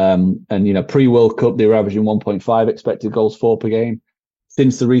enough. Pre-World Cup, they were averaging 1.5 expected goals for per game.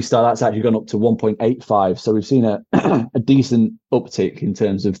 Since the restart, that's actually gone up to 1.85. So we've seen a decent uptick in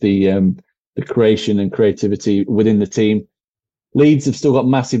terms of the creation and creativity within the team. Leeds have still got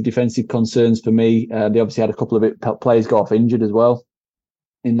massive defensive concerns for me. They obviously had a couple of players go off injured as well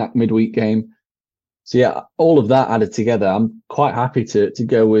in that midweek game. So yeah, all of that added together, I'm quite happy to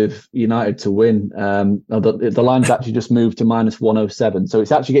go with United to win. The line's actually just moved to minus 107, so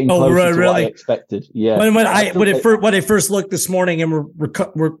it's actually getting closer to what I expected. Yeah, when I first looked this morning, and we're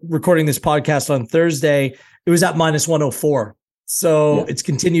recording this podcast on Thursday, it was at minus 104. So it's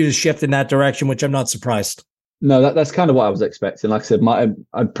continued to shift in that direction, which I'm not surprised. No, that's kind of what I was expecting. Like I said,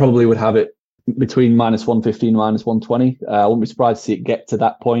 I probably would have it between minus 115, minus 120. I wouldn't be surprised to see it get to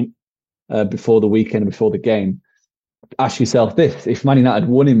that point before the weekend, before the game. Ask yourself this: if Man United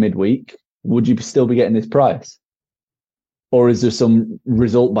won in midweek, would you still be getting this price? Or is there some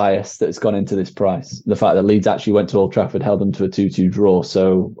result bias that's gone into this price? The fact that Leeds actually went to Old Trafford, held them to a 2-2 draw.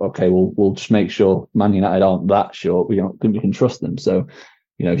 So, okay, we'll just make sure Man United aren't that short. We don't think we can trust them. So,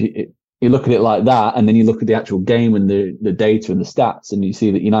 if you look at it like that, and then you look at the actual game and the data and the stats, and you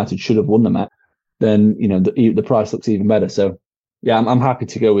see that United should have won the match, then the price looks even better. So yeah, I'm happy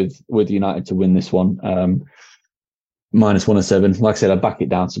to go with United to win this one. Minus 107. Like I said, I'd back it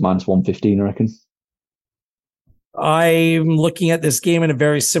down to minus 115, I reckon. I'm looking at this game in a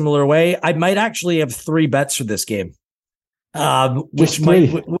very similar way. I might actually have 3 bets for this game,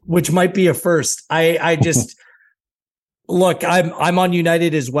 which might be a first. I just look. I'm on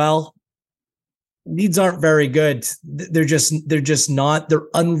United as well. Leeds aren't very good. They're just not. They're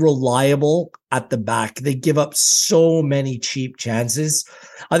unreliable at the back. They give up so many cheap chances.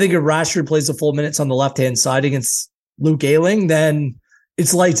 I think if Rashford plays the full minutes on the left-hand side against Luke Ayling, then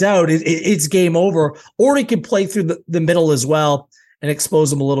it's lights out. It's game over. Or he can play through the middle as well and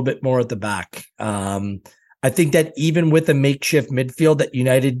expose them a little bit more at the back. I think that even with a makeshift midfield, that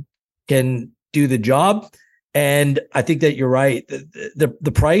United can do the job. And I think that you're right.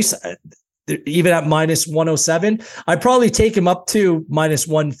 The price, even at minus 107, I'd probably take him up to minus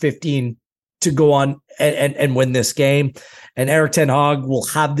 115 to go on and win this game. And Erik ten Hag will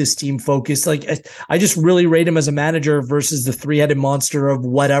have this team focused. Like, I just really rate him as a manager versus the 3-headed monster of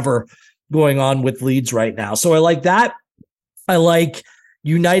whatever going on with Leeds right now. So I like that. I like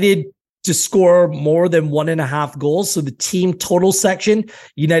United to score more than 1.5 goals. So the team total section,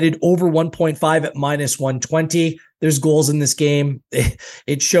 United over 1.5 at minus 120. There's goals in this game.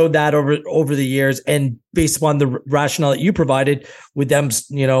 It showed that over the years, and based upon the rationale that you provided with them,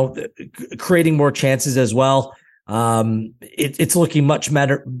 creating more chances as well. It's looking much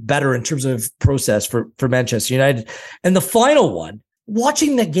better in terms of process for Manchester United. And the final one,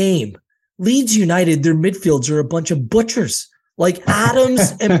 watching the game, Leeds United, their midfields are a bunch of butchers. Like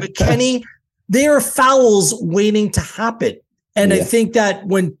Adams and McKennie, they are fouls waiting to happen. And I think that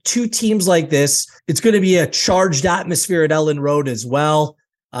when two teams like this, it's going to be a charged atmosphere at Ellen Road as well.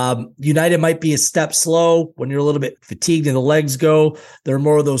 United might be a step slow when you're a little bit fatigued and the legs go. There are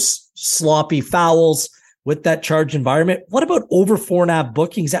more of those sloppy fouls with that charged environment. What about over 4.5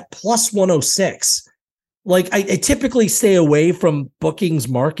 bookings at plus 106? Like, I typically stay away from bookings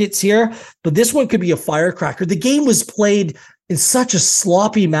markets here, but this one could be a firecracker. The game was played in such a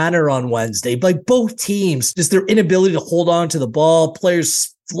sloppy manner on Wednesday. Like, both teams, just their inability to hold on to the ball,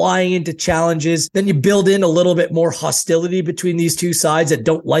 players flying into challenges. Then you build in a little bit more hostility between these two sides that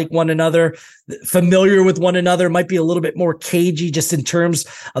don't like one another, familiar with one another, might be a little bit more cagey just in terms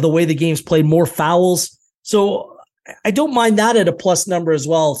of the way the game's played, more fouls. So I don't mind that at a plus number as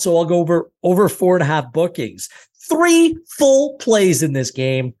well. So I'll go over 4.5 bookings. 3 full plays in this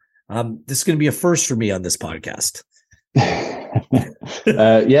game. This is going to be a first for me on this podcast.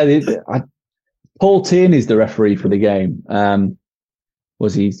 Paul Tierney is the referee for the game.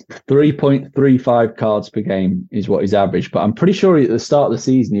 Was he 3.35 cards per game is what his average, but I'm pretty sure at the start of the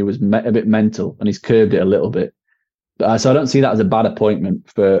season he was a bit mental and he's curbed it a little bit. So I don't see that as a bad appointment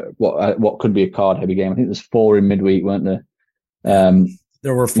for what could be a card-heavy game. I think there's 4 in midweek, weren't there?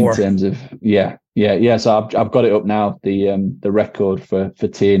 There were 4 in terms of So I've got it up now. The record for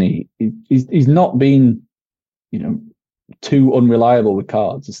Tierney. He's not been, too unreliable with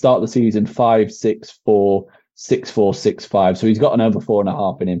cards. The start of the season 5, 6, 4, 6, 4, 6, 5. So he's got an over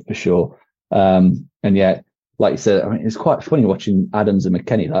 4.5 in him for sure. And yet, like you said, I mean, it's quite funny watching Adams and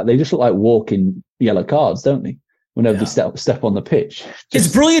McKennie. Like, they just look like walking yellow cards, don't they? Whenever they step on the pitch. It's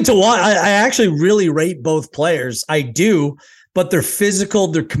brilliant to watch. I actually really rate both players. I do, but they're physical,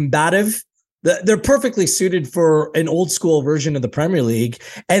 they're combative. They're perfectly suited for an old school version of the Premier League.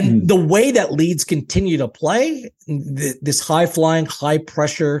 And the way that Leeds continue to play, this high flying, high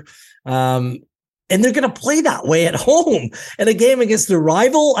pressure, and they're going to play that way at home. And a game against the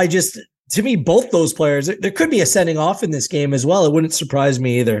rival, to me, both those players, there could be a sending off in this game as well. It wouldn't surprise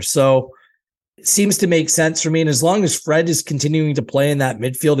me either. So it seems to make sense for me. And as long as Fred is continuing to play in that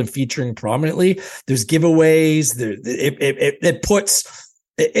midfield and featuring prominently, there's giveaways.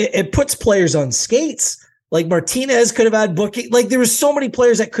 It puts players on skates. Like Martinez could have had booking. Like, there were so many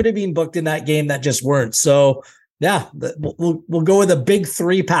players that could have been booked in that game that just weren't. So yeah, we'll go with a big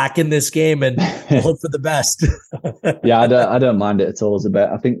 3-pack in this game and we'll hope for the best. Yeah, I don't mind it at all as a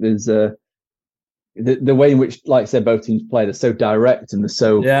bet. I think there's the way in which, like I said, both teams play, they're so direct and they're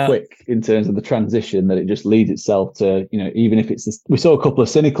so quick in terms of the transition that it just leads itself to, even if it's we saw a couple of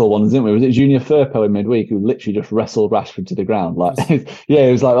cynical ones, didn't we? Was it Junior Firpo in midweek who literally just wrestled Rashford to the ground? Like,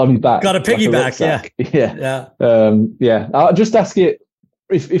 it was like on his back. Got a piggyback, yeah. I'll just ask you,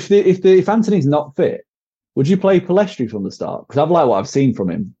 if Anthony's not fit, would you play Pellistri from the start? Because I've liked what I've seen from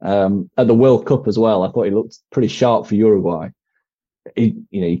him at the World Cup as well. I thought he looked pretty sharp for Uruguay.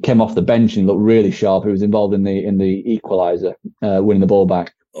 He came off the bench and he looked really sharp. He was involved in the equalizer, winning the ball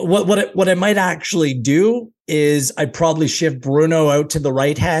back. What I might actually do is I'd probably shift Bruno out to the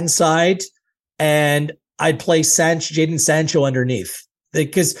right-hand side and I'd play Jadon Sancho underneath,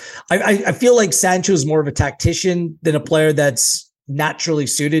 because I feel like Sancho is more of a tactician than a player that's naturally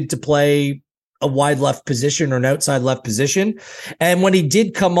suited to play a wide left position or an outside left position. And when he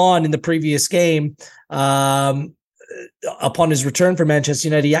did come on in the previous game, upon his return for Manchester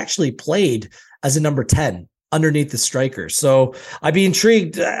United, he actually played as a number 10 underneath the striker. So I'd be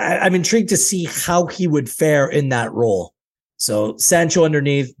intrigued. I'm intrigued to see how he would fare in that role. So Sancho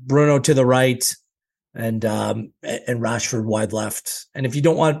underneath, Bruno to the right, and Rashford wide left. And if you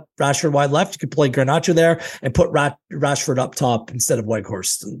don't want Rashford wide left, you could play Garnacho there and put Rashford up top instead of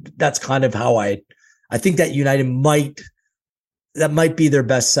Weghorst. That's kind of how I think that United might be their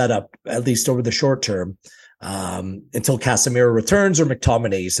best setup, at least over the short term, until Casemiro returns or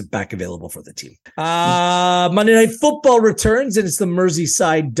McTominay is back available for the team. Monday Night Football returns, and it's the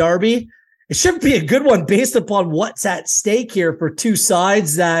Merseyside derby. It should be a good one based upon what's at stake here for two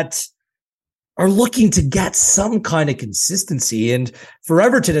sides that are looking to get some kind of consistency, and for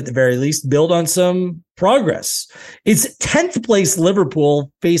Everton at the very least, build on some progress. It's 10th place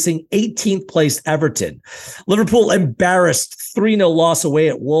Liverpool facing 18th place Everton. Liverpool embarrassed 3-0 loss away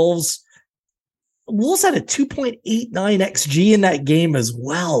at Wolves. Wolves had a 2.89 XG in that game as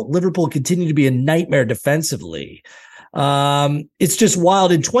well. Liverpool continued to be a nightmare defensively. It's just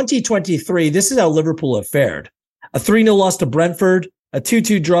wild. In 2023, this is how Liverpool have fared. A 3-0 loss to Brentford, a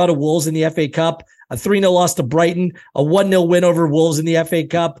 2-2 draw to Wolves in the FA Cup, a 3-0 loss to Brighton, a 1-0 win over Wolves in the FA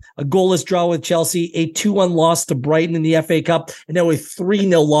Cup, a goalless draw with Chelsea, a 2-1 loss to Brighton in the FA Cup, and now a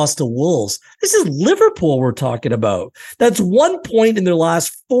 3-0 loss to Wolves. This is Liverpool we're talking about. That's 1 point in their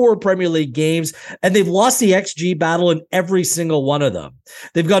last 4 Premier League games, and they've lost the XG battle in every single one of them.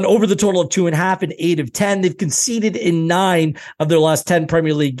 They've gone over the total of 2.5 in 8 of 10. They've conceded in 9 of their last 10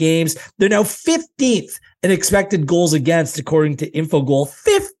 Premier League games. They're now 15th in expected goals against, according to Infogol.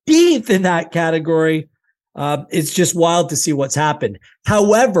 15th in that category. It's just wild to see what's happened.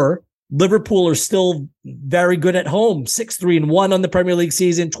 However, Liverpool are still very good at home. 6-3-1 on the Premier League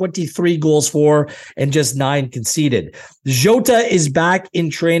season, 23 goals for, and just 9 conceded. Jota is back in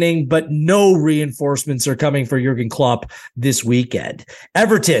training, but no reinforcements are coming for Jurgen Klopp this weekend.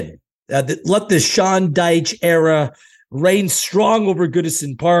 Everton, let the Sean Dyche era reign strong over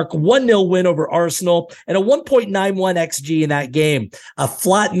Goodison Park, 1-0 win over Arsenal, and a 1.91 XG in that game. A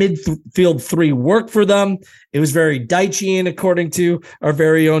flat midfield 3 worked for them. It was very Dychian, according to our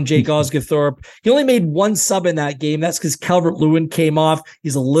very own Jake Osgathorpe. He only made 1 sub in that game. That's because Calvert-Lewin came off.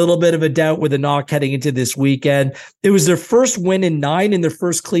 He's a little bit of a doubt with a knock heading into this weekend. It was their first win in 9 and their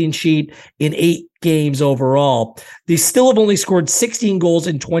first clean sheet in 8 games overall. They still have only scored 16 goals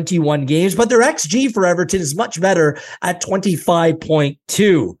in 21 games, but their XG for Everton is much better at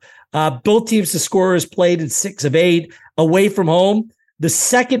 25.2. Both teams, the scorers played in 6 of 8. Away from home, the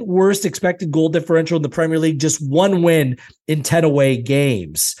second worst expected goal differential in the Premier League, just 1 win in 10 away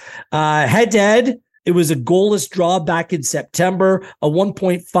games. Head-to-head, it was a goalless draw back in September, a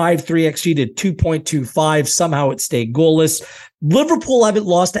 1.53 XG to 2.25. Somehow it stayed goalless. Liverpool haven't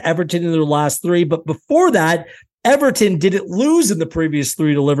lost to Everton in their last 3, but before that, Everton didn't lose in the previous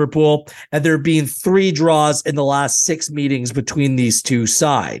 3 to Liverpool, and there have been 3 draws in the last 6 meetings between these two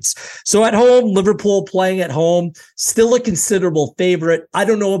sides. So at home, Liverpool playing at home, still a considerable favorite. I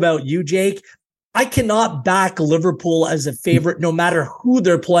don't know about you, Jake. I cannot back Liverpool as a favorite no matter who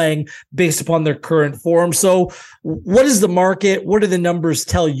they're playing based upon their current form. So what is the market? What do the numbers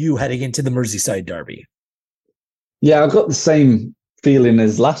tell you heading into the Merseyside derby? Yeah, I've got the same feeling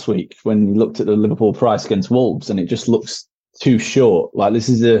as last week when we looked at the Liverpool price against Wolves, and it just looks too short. Like this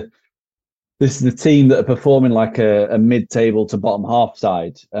is the team that are performing like a mid-table to bottom half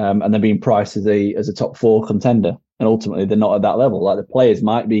side, and they're being priced as a top 4 contender, and ultimately they're not at that level. Like the players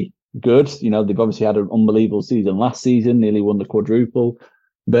might be good, they've obviously had an unbelievable season last season, nearly won the quadruple,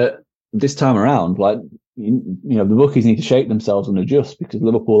 but this time around, like the bookies need to shake themselves and adjust, because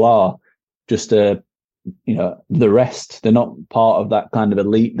Liverpool are just the rest. They're not part of that kind of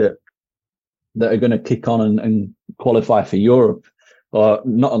elite that are going to kick on and qualify for Europe, or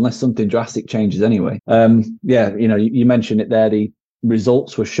not unless something drastic changes anyway. You mentioned it there. The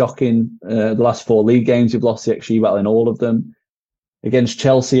results were shocking. The last 4 league games, we've lost the XG battle in all of them. Against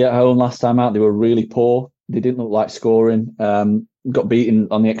Chelsea at home last time out, they were really poor. They didn't look like scoring. Got beaten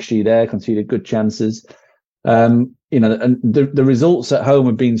on the XG there, conceded good chances. And the results at home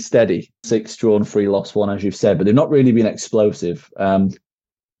have been steady. 6 drawn, 3 lost, 1, as you've said, but they've not really been explosive.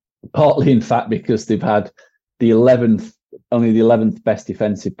 Partly, in fact, because they've had only the 11th best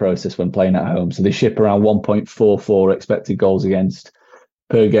defensive process when playing at home. So they ship around 1.44 expected goals against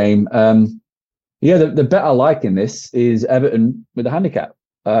per game. The bet I like in this is Everton with a handicap.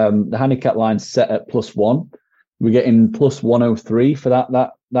 The handicap line's set at +1. We're getting +103 for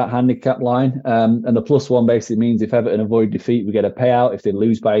that handicap line. And the +1 basically means if Everton avoid defeat, we get a payout. If they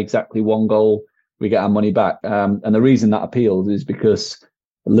lose by exactly 1 goal, we get our money back. And the reason that appeals is because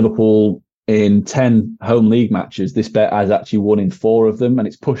Liverpool, in 10 home league matches, this bet has actually won in 4 of them, and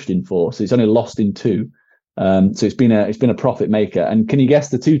it's pushed in 4. So it's only lost in 2. So it's been a profit maker. And can you guess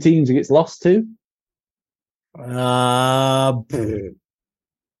the 2 teams it gets lost to? Leeds. I'll give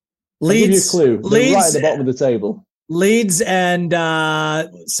you a clue. They're right at the bottom of the table. Leeds and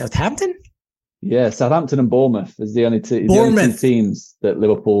Southampton? Yeah, Southampton and Bournemouth is the only two teams that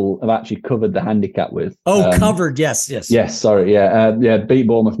Liverpool have actually covered the handicap with. Covered, yes. Yes, sorry, yeah. Beat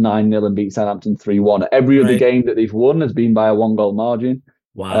Bournemouth 9-0 and beat Southampton 3-1. Every other game that they've won has been by a 1-goal margin.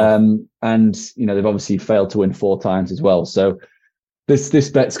 Wow. And, they've obviously failed to win 4 times as well. So this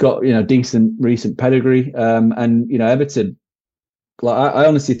bet's got, decent recent pedigree. And, Everton, I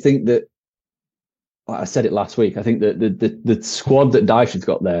honestly think that, like I said it last week, I think that the squad that Dyche has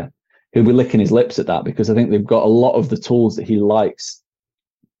got there, he'll be licking his lips at that, because I think they've got a lot of the tools that he likes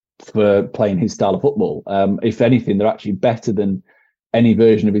for playing his style of football. If anything, they're actually better than any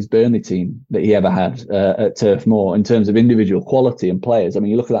version of his Burnley team that he ever had at Turf Moor in terms of individual quality and players. I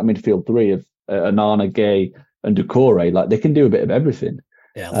mean, you look at that midfield 3 of Onana, Gay and Doucouré, like they can do a bit of everything.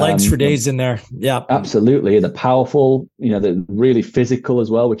 Yeah, legs for days in there. Yeah, absolutely. They're powerful. They're really physical as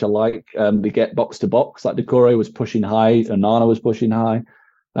well, which I like. They get box to box. Like Doucouré was pushing high, Onana was pushing high.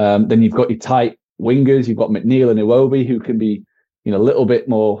 Then you've got your tight wingers. You've got McNeil and Iwobi, who can be, a little bit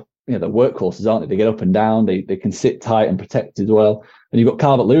more, they're workhorses, aren't they? They get up and down. They can sit tight and protect as well. And you've got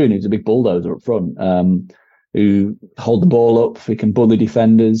Calvert-Lewin, who's a big bulldozer up front, who hold the ball up. He can bully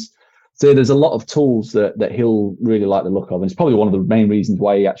defenders. So there's a lot of tools that he'll really like the look of. And it's probably one of the main reasons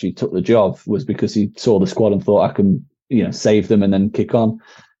why he actually took the job, was because he saw the squad and thought, I can, save them and then kick on.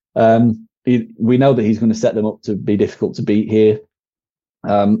 We know that he's going to set them up to be difficult to beat here.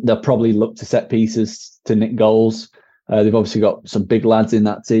 They'll probably look to set pieces to nick goals. They've obviously got some big lads in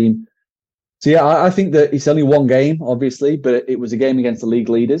that team. So yeah, I think that it's only one game, obviously, but it was a game against the league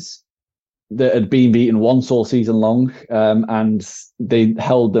leaders that had been beaten once all season long, and they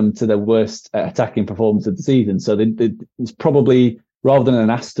held them to their worst attacking performance of the season. So it's probably, rather than an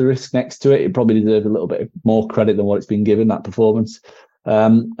asterisk next to it, it probably deserves a little bit more credit than what it's been given, that performance.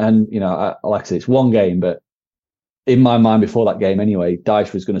 And like I say, it's one game, but in my mind, before that game anyway,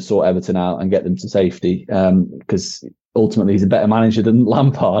 Dyche was going to sort Everton out and get them to safety, because ultimately he's a better manager than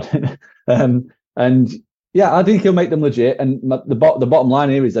Lampard. And yeah, I think he'll make them legit. And the bottom line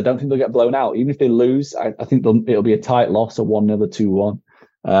here is I don't think they'll get blown out. Even if they lose, I think it'll be a tight loss, a 1-0 or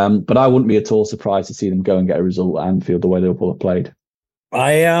 2-1. But I wouldn't be at all surprised to see them go and get a result at Anfield the way Liverpool have played.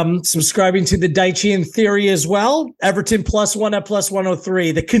 I am subscribing to the Dychean theory as well. Everton +1 at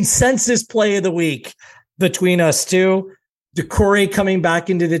 +103. The consensus play of the week between us two. Doucouré coming back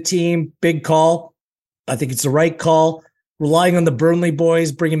into the team, big call. I think it's the right call. Relying on the Burnley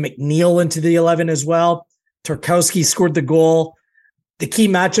boys, bringing McNeil into the 11 as well. Tarkowski scored the goal. The key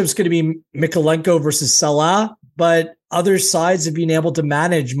matchup is going to be Mykolenko versus Salah, but other sides have been able to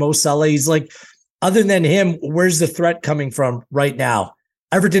manage Mo Salah. He's like, other than him, where's the threat coming from right now?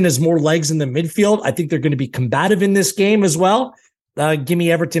 Everton has more legs in the midfield. I think they're going to be combative in this game as well. Give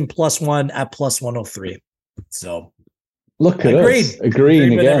me Everton +1 at +103. So look at us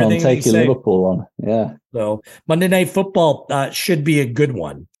agreeing again on taking Liverpool on. Yeah. So Monday Night Football should be a good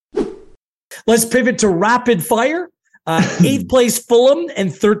one. Let's pivot to rapid fire. 8th place Fulham and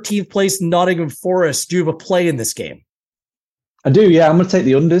 13th place Nottingham Forest. Do you have a play in this game? I do, yeah. I'm going to take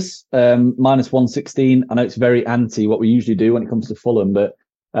the unders, -116. I know it's very anti what we usually do when it comes to Fulham, but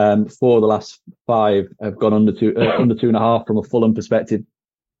 4 of the last 5 have gone under 2.5 from a Fulham perspective.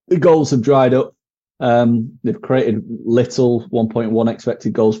 The goals have dried up. They've created little, 1.1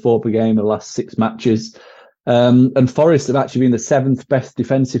 expected goals for per game in the last 6 matches. And Forest have actually been the 7th best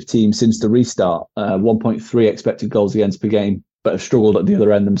defensive team since the restart, 1.3 expected goals against per game, but have struggled at the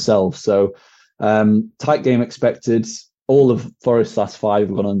other end themselves. So tight game expected. All of Forest's last 5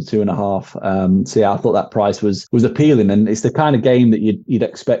 have gone under 2.5. So yeah, I thought that price was appealing, and it's the kind of game that you'd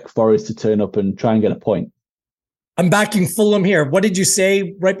expect Forest to turn up and try and get a point. I'm backing Fulham here. What did you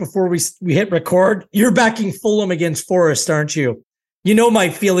say right before we hit record? You're backing Fulham against Forest, aren't you? You know my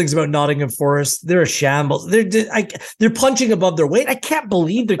feelings about Nottingham Forest. They're a shambles. They're punching above their weight. I can't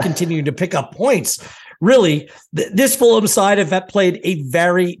believe they're continuing to pick up points. Really, this Fulham side have played a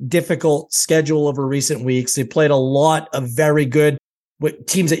very difficult schedule over recent weeks. They played a lot of very good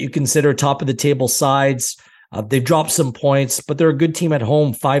teams that you consider top of the table sides. They've dropped some points, but they're a good team at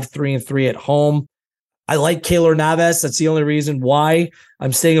home, 5-3-3 at home. I like Keylor Navas. That's the only reason why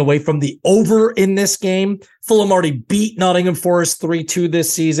I'm staying away from the over in this game. Fulham already beat Nottingham Forest 3-2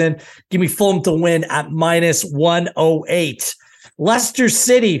 this season. Give me Fulham to win at -108. Leicester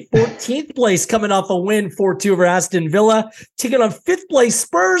City, 14th place, coming off a win 4-2 over Aston Villa. Taking on 5th place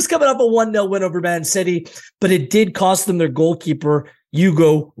Spurs, coming off a 1-0 win over Man City. But it did cost them their goalkeeper,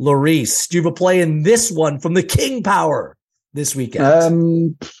 Hugo Lloris. Do you have a play in this one from the King Power this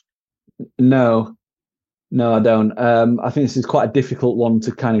weekend? No, I don't. I think this is quite a difficult one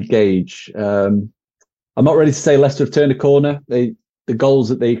to kind of gauge. I'm not ready to say Leicester have turned a corner. The goals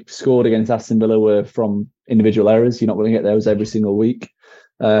that they scored against Aston Villa were from individual errors. You're not going to get those every single week.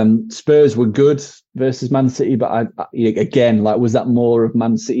 Spurs were good versus Man City, but again, was that more of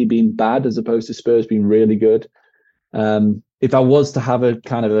Man City being bad as opposed to Spurs being really good? If I was to have a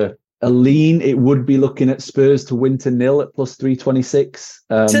kind of a lean, it would be looking at Spurs to win to 0 at plus 326.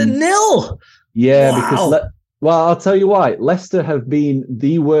 To 0? Yeah, wow. Because I'll tell you why. Leicester have been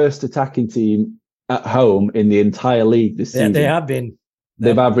the worst attacking team at home in the entire league this season. Yeah, they have been.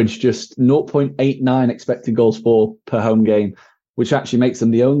 They've averaged just 0.89 expected goals for per home game, which actually makes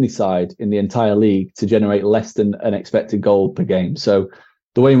them the only side in the entire league to generate less than an expected goal per game. So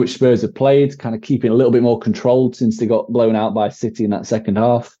the way in which Spurs have played, kind of keeping a little bit more controlled since they got blown out by City in that second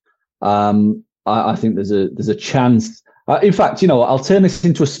half. I think there's a chance. In fact, I'll turn this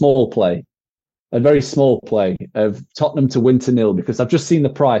into a small play. A very small play of Tottenham to win to 0 because I've just seen the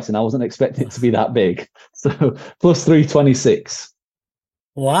price and I wasn't expecting it to be that big. So plus 326.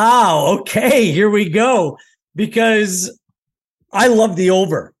 Wow. Okay, here we go. Because I love the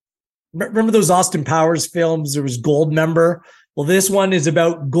over. Remember those Austin Powers films? There was Gold Member. Well, this one is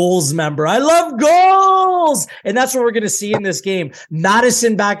about goals member. I love goals. And that's what we're going to see in this game.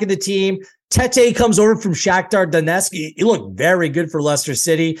 Maddison back in the team. Tete comes over from Shakhtar Donetsk. He looked very good for Leicester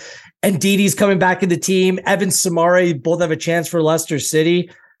City. And Didi's coming back in the team. Evan Samari both have a chance for Leicester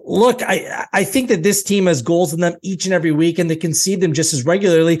City. Look, I think that this team has goals in them each and every week, and they concede them just as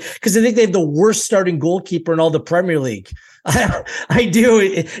regularly because I think they have the worst starting goalkeeper in all the Premier League. I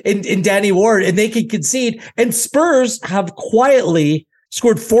do in Danny Ward, and they can concede. And Spurs have quietly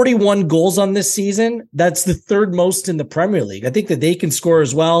scored 41 goals on this season. That's the third most in the Premier League. I think that they can score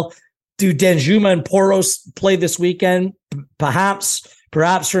as well. Do Danjuma and Poros play this weekend? Perhaps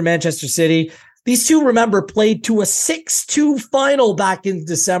for Manchester City. These two, remember, played to a 6-2 final back in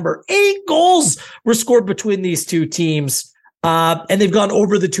December. 8 goals were scored between these two teams. And they've gone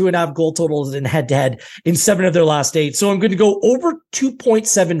over the 2.5 goal totals in head-to-head in 7 of their last 8. So I'm going to go over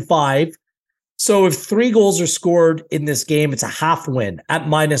 2.75. So if 3 goals are scored in this game, it's a half win at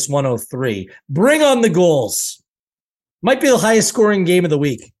minus 103. Bring on the goals. Might be the highest scoring game of the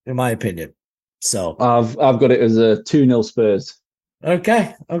week, in my opinion. So I've got it as a 2-0 Spurs.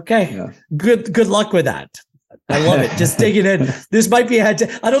 Okay. Yeah. Good luck with that. I love it. Just digging in. This might be a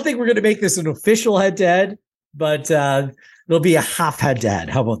head-to-head. I don't think we're going to make this an official head-to-head, but it'll be a half head-to-head.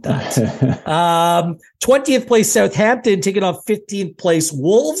 How about that? 20th place Southampton taking on 15th place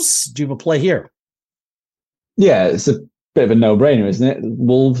Wolves. Do you have a play here? Yeah, it's a bit of a no-brainer, isn't it?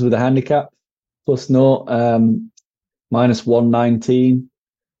 Wolves with a handicap plus 0, minus 119.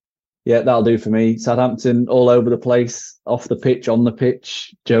 Yeah, that'll do for me. Southampton all over the place, off the pitch, on the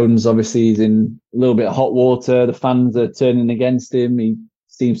pitch. Jones obviously is in a little bit of hot water. The fans are turning against him. He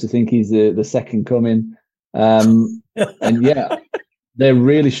seems to think he's the second coming. And yeah, they're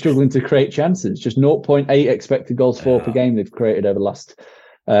really struggling to create chances. Just 0.8 expected goals for per game they've created over the last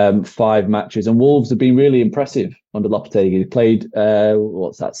 5 matches. And Wolves have been really impressive under Lopetegui. They played,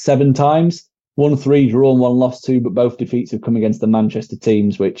 7 times? 1-3 drawn, 1 lost 2, but both defeats have come against the Manchester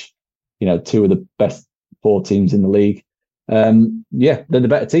teams, which, 2 of the best 4 teams in the league. They're the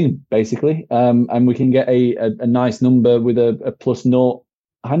better team, basically. And we can get a nice number with a plus 0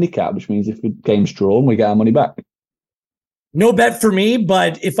 handicap, which means if the game's drawn, we get our money back. No bet for me,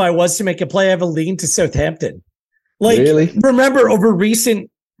 but if I was to make a play, I have a lean to Southampton. Really? Remember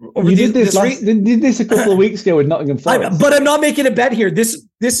you did this a couple of weeks ago with Nottingham Forest. But I'm not making a bet here. This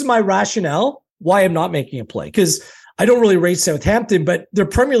is my rationale why I'm not making a play, because I don't really rate Southampton, but their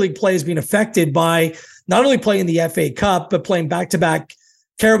Premier League play has been affected by not only playing the FA Cup, but playing back-to-back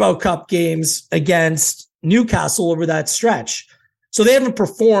Carabao Cup games against Newcastle over that stretch. So they haven't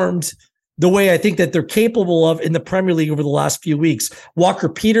performed the way I think that they're capable of in the Premier League over the last few weeks. Walker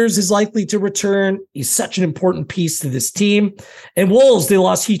Peters is likely to return. He's such an important piece to this team. And Wolves, they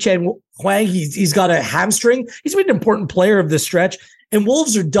lost Hee-Chan Hwang. He's got a hamstring. He's been an important player of this stretch. And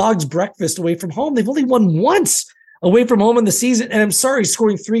Wolves are dog's breakfast away from home. They've only won once away from home in the season. And I'm sorry,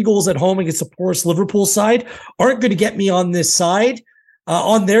 scoring 3 goals at home against a porous Liverpool side aren't going to get me on this side,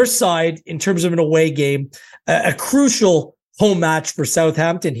 on their side in terms of an away game, a crucial home match for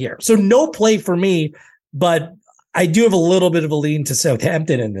Southampton here. So no play for me, but I do have a little bit of a lean to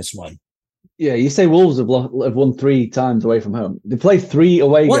Southampton in this one. Yeah, you say Wolves have won 3 times away from home. They played 3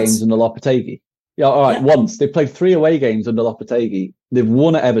 away games under Lopetegui. Yeah, all right, once. They played 3 away games under Lopetegui. They've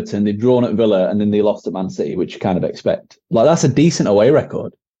won at Everton, they've drawn at Villa, and then they lost at Man City, which you kind of expect. Like, that's a decent away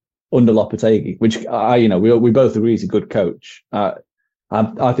record under Lopetegui, which we both agree is a good coach. I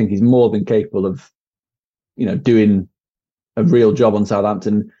think he's more than capable of, doing a real job on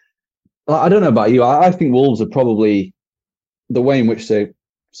Southampton. I don't know about you. I think Wolves are probably, the way in which they're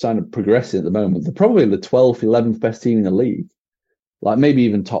kind of progressing at the moment, they're probably the 12th, 11th best team in the league. Like, maybe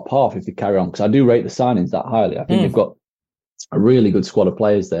even top half if they carry on, because I do rate the signings that highly. I think they've got a really good squad of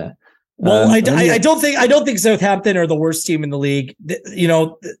players there. Well, I don't think Southampton are the worst team in the league.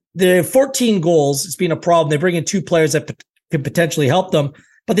 They have 14 goals. It's been a problem. They bring in 2 players that could potentially help them,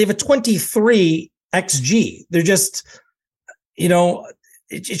 but they have a 23 XG. They're just,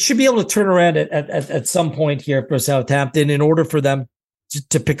 it should be able to turn around at some point here for Southampton in order for them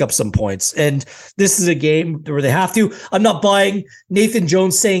to pick up some points. And this is a game where they have to. I'm not buying Nathan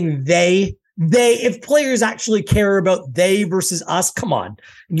Jones saying they, if players actually care about they versus us, come on,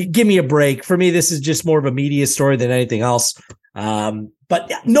 give me a break. For me, this is just more of a media story than anything else.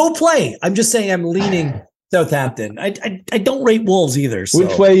 But no play. I'm just saying I'm leaning Southampton. I don't rate Wolves either. So.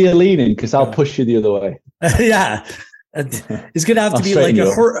 Which way are you leaning? Because I'll push you the other way. Yeah. It's going to have to be like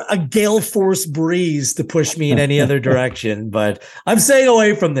a gale force breeze to push me in any other direction, but I'm staying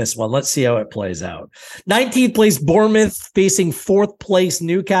away from this one. Let's see how it plays out. 19th place Bournemouth facing 4th place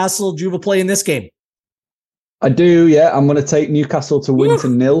Newcastle. Do you have a play in this game? I do, yeah. I'm going to take Newcastle to win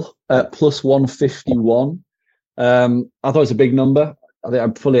to 0 at plus 151. I thought it was a big number. I think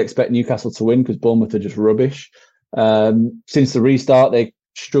I fully expect Newcastle to win because Bournemouth are just rubbish. Since the restart, they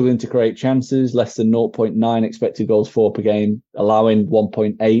struggling to create chances, less than 0.9 expected goals for per game, allowing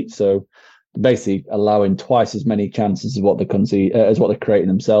 1.8. So basically allowing twice as many chances as what they concede, as what they're creating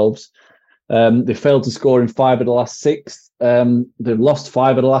themselves. They failed to score in 5 of the last 6. They've lost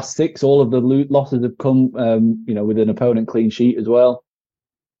 5 of the last 6. All of the losses have come, with an opponent clean sheet as well.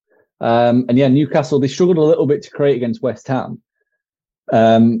 Newcastle, they struggled a little bit to create against West Ham.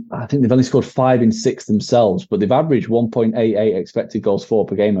 I think they've only scored 5 in 6 themselves, but they've averaged 1.88 expected goals for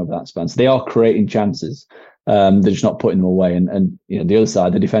per game over that span. So they are creating chances. They're just not putting them away. And the other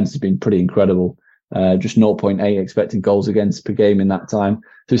side, the defense has been pretty incredible. Just 0.8 expected goals against per game in that time.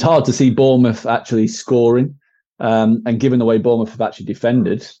 So it's hard to see Bournemouth actually scoring. And given the way Bournemouth have actually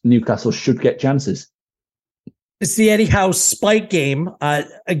defended, Newcastle should get chances. It's the Eddie Howe spike game.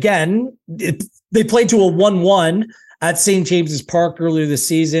 Again, they played to a 1-1 at St. James's Park earlier this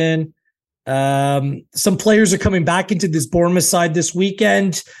season. Some players are coming back into this Bournemouth side this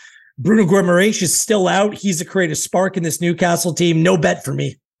weekend. Bruno Guimaraes is still out. He's a creative spark in this Newcastle team. No bet for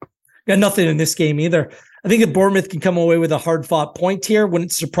me. Got nothing in this game either. I think that Bournemouth can come away with a hard-fought point here.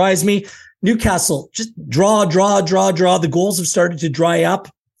 Wouldn't surprise me. Newcastle, just draw. The goals have started to dry up.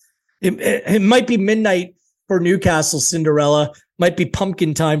 It might be midnight for Newcastle, Cinderella. Might be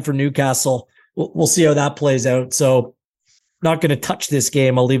pumpkin time for Newcastle. We'll see how that plays out. So not going to touch this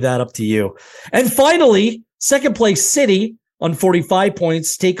game. I'll leave that up to you. And finally, 2nd place City on 45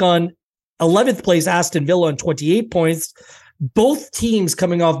 points take on 11th place Aston Villa on 28 points. Both teams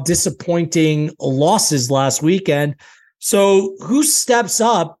coming off disappointing losses last weekend. So who steps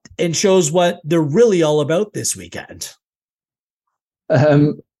up and shows what they're really all about this weekend?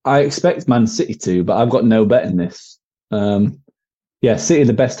 I expect Man City to, but I've got no bet in this. City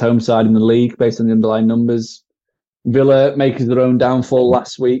the best home side in the league based on the underlying numbers. Villa making their own downfall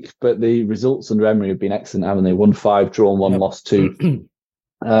last week, but the results under Emery have been excellent, haven't they? Won 5, drawn 1, lost 2.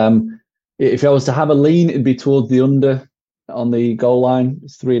 If I was to have a lean, it'd be towards the under on the goal line.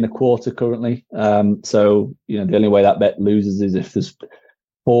 It's 3.25 currently. The only way that bet loses is if there's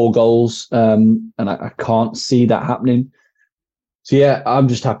 4 goals, and I can't see that happening. So yeah, I'm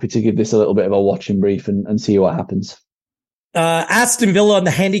just happy to give this a little bit of a watching brief and see what happens. Aston Villa on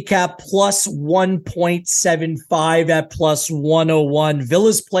the handicap plus 1.75 at plus 101.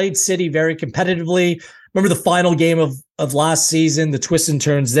 Villa's played City very competitively. Remember the final game of last season, the twists and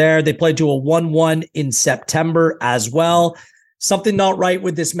turns there. They played to a 1-1 in September as well. Something not right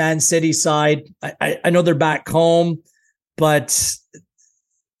with this Man City side. I know they're back home, but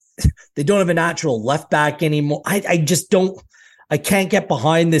they don't have a natural left back anymore. I can't get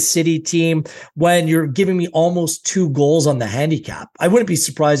behind the City team when you're giving me almost 2 goals on the handicap. I wouldn't be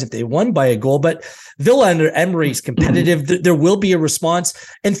surprised if they won by a goal, but Villa under Emery is competitive. There will be a response.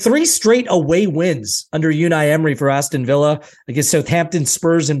 And 3 straight away wins under Unai Emery for Aston Villa against Southampton,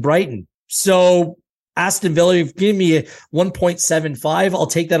 Spurs, and Brighton. So Aston Villa, you've given me a 1.75. I'll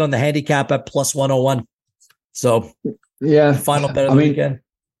take that on the handicap at plus 101. So yeah, final bet of the weekend.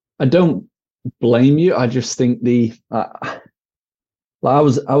 I don't blame you. I just think I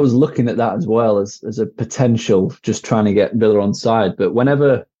was looking at that as well as a potential, just trying to get Villa on side. But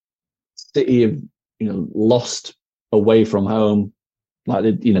whenever City have lost away from home, like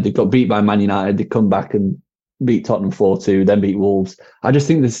they got beat by Man United, they come back and beat Tottenham 4-2, then beat Wolves. I just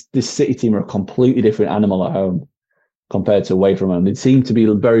think this City team are a completely different animal at home compared to away from home. They seem to be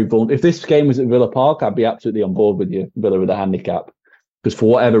very vulnerable. If this game was at Villa Park, I'd be absolutely on board with you, Villa with a handicap, because for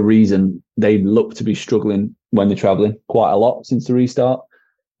whatever reason they look to be struggling when they're travelling quite a lot since the restart.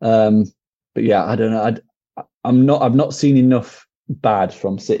 But yeah, I don't know. I've not seen enough bad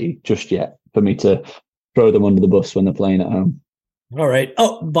from City just yet for me to throw them under the bus when they're playing at home. All right.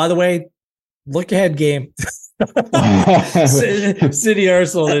 Oh, by the way, look ahead game. City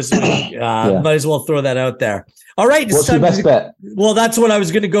Arsenal this week. Might as well throw that out there. All right. What's your best bet? Well, that's what I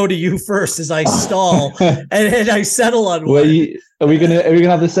was going to go to you first as I stall and I settle on one. Are we gonna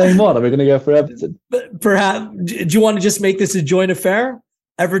have the same one? Are we gonna go for Everton? Perhaps. Do you want to just make this a joint affair?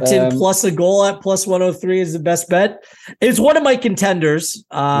 Everton plus a goal at plus 103 is the best bet. It's one of my contenders.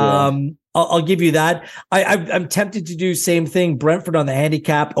 I'll give you that. I'm tempted to do same thing. Brentford on the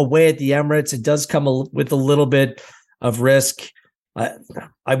handicap away at the Emirates. It does come with a little bit of risk.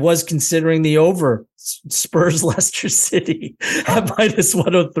 I was considering the over Spurs Leicester City at minus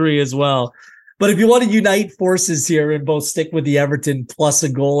 103 as well. But if you want to unite forces here and both stick with the Everton plus a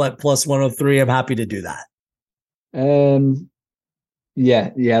goal at plus 103, I'm happy to do that. Yeah,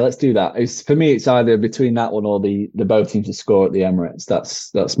 let's do that. For me, it's either between that one or the both teams to score at the Emirates.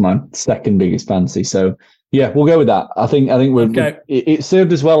 That's my second biggest fancy. So yeah, we'll go with that. I think it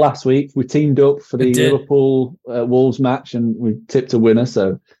served us well last week. We teamed up for the Liverpool Wolves match and we tipped a winner.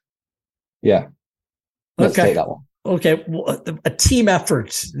 So yeah, let's take that one. Okay, a team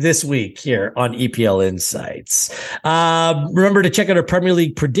effort this week here on EPL Insights. Remember to check out our Premier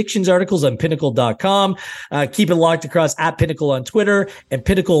League predictions articles on pinnacle.com. Keep it locked across at Pinnacle on Twitter and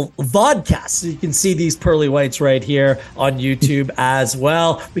Pinnacle Vodcast. So you can see these pearly whites right here on YouTube as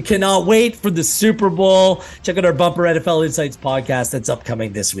well. We cannot wait for the Super Bowl. Check out our bumper NFL Insights podcast that's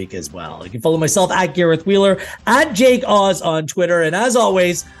upcoming this week as well. You can follow myself at Gareth Wheeler, at Jake Oz on Twitter. And as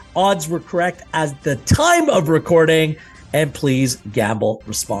always, odds were correct at the time of recording, and please gamble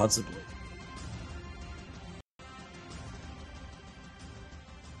responsibly.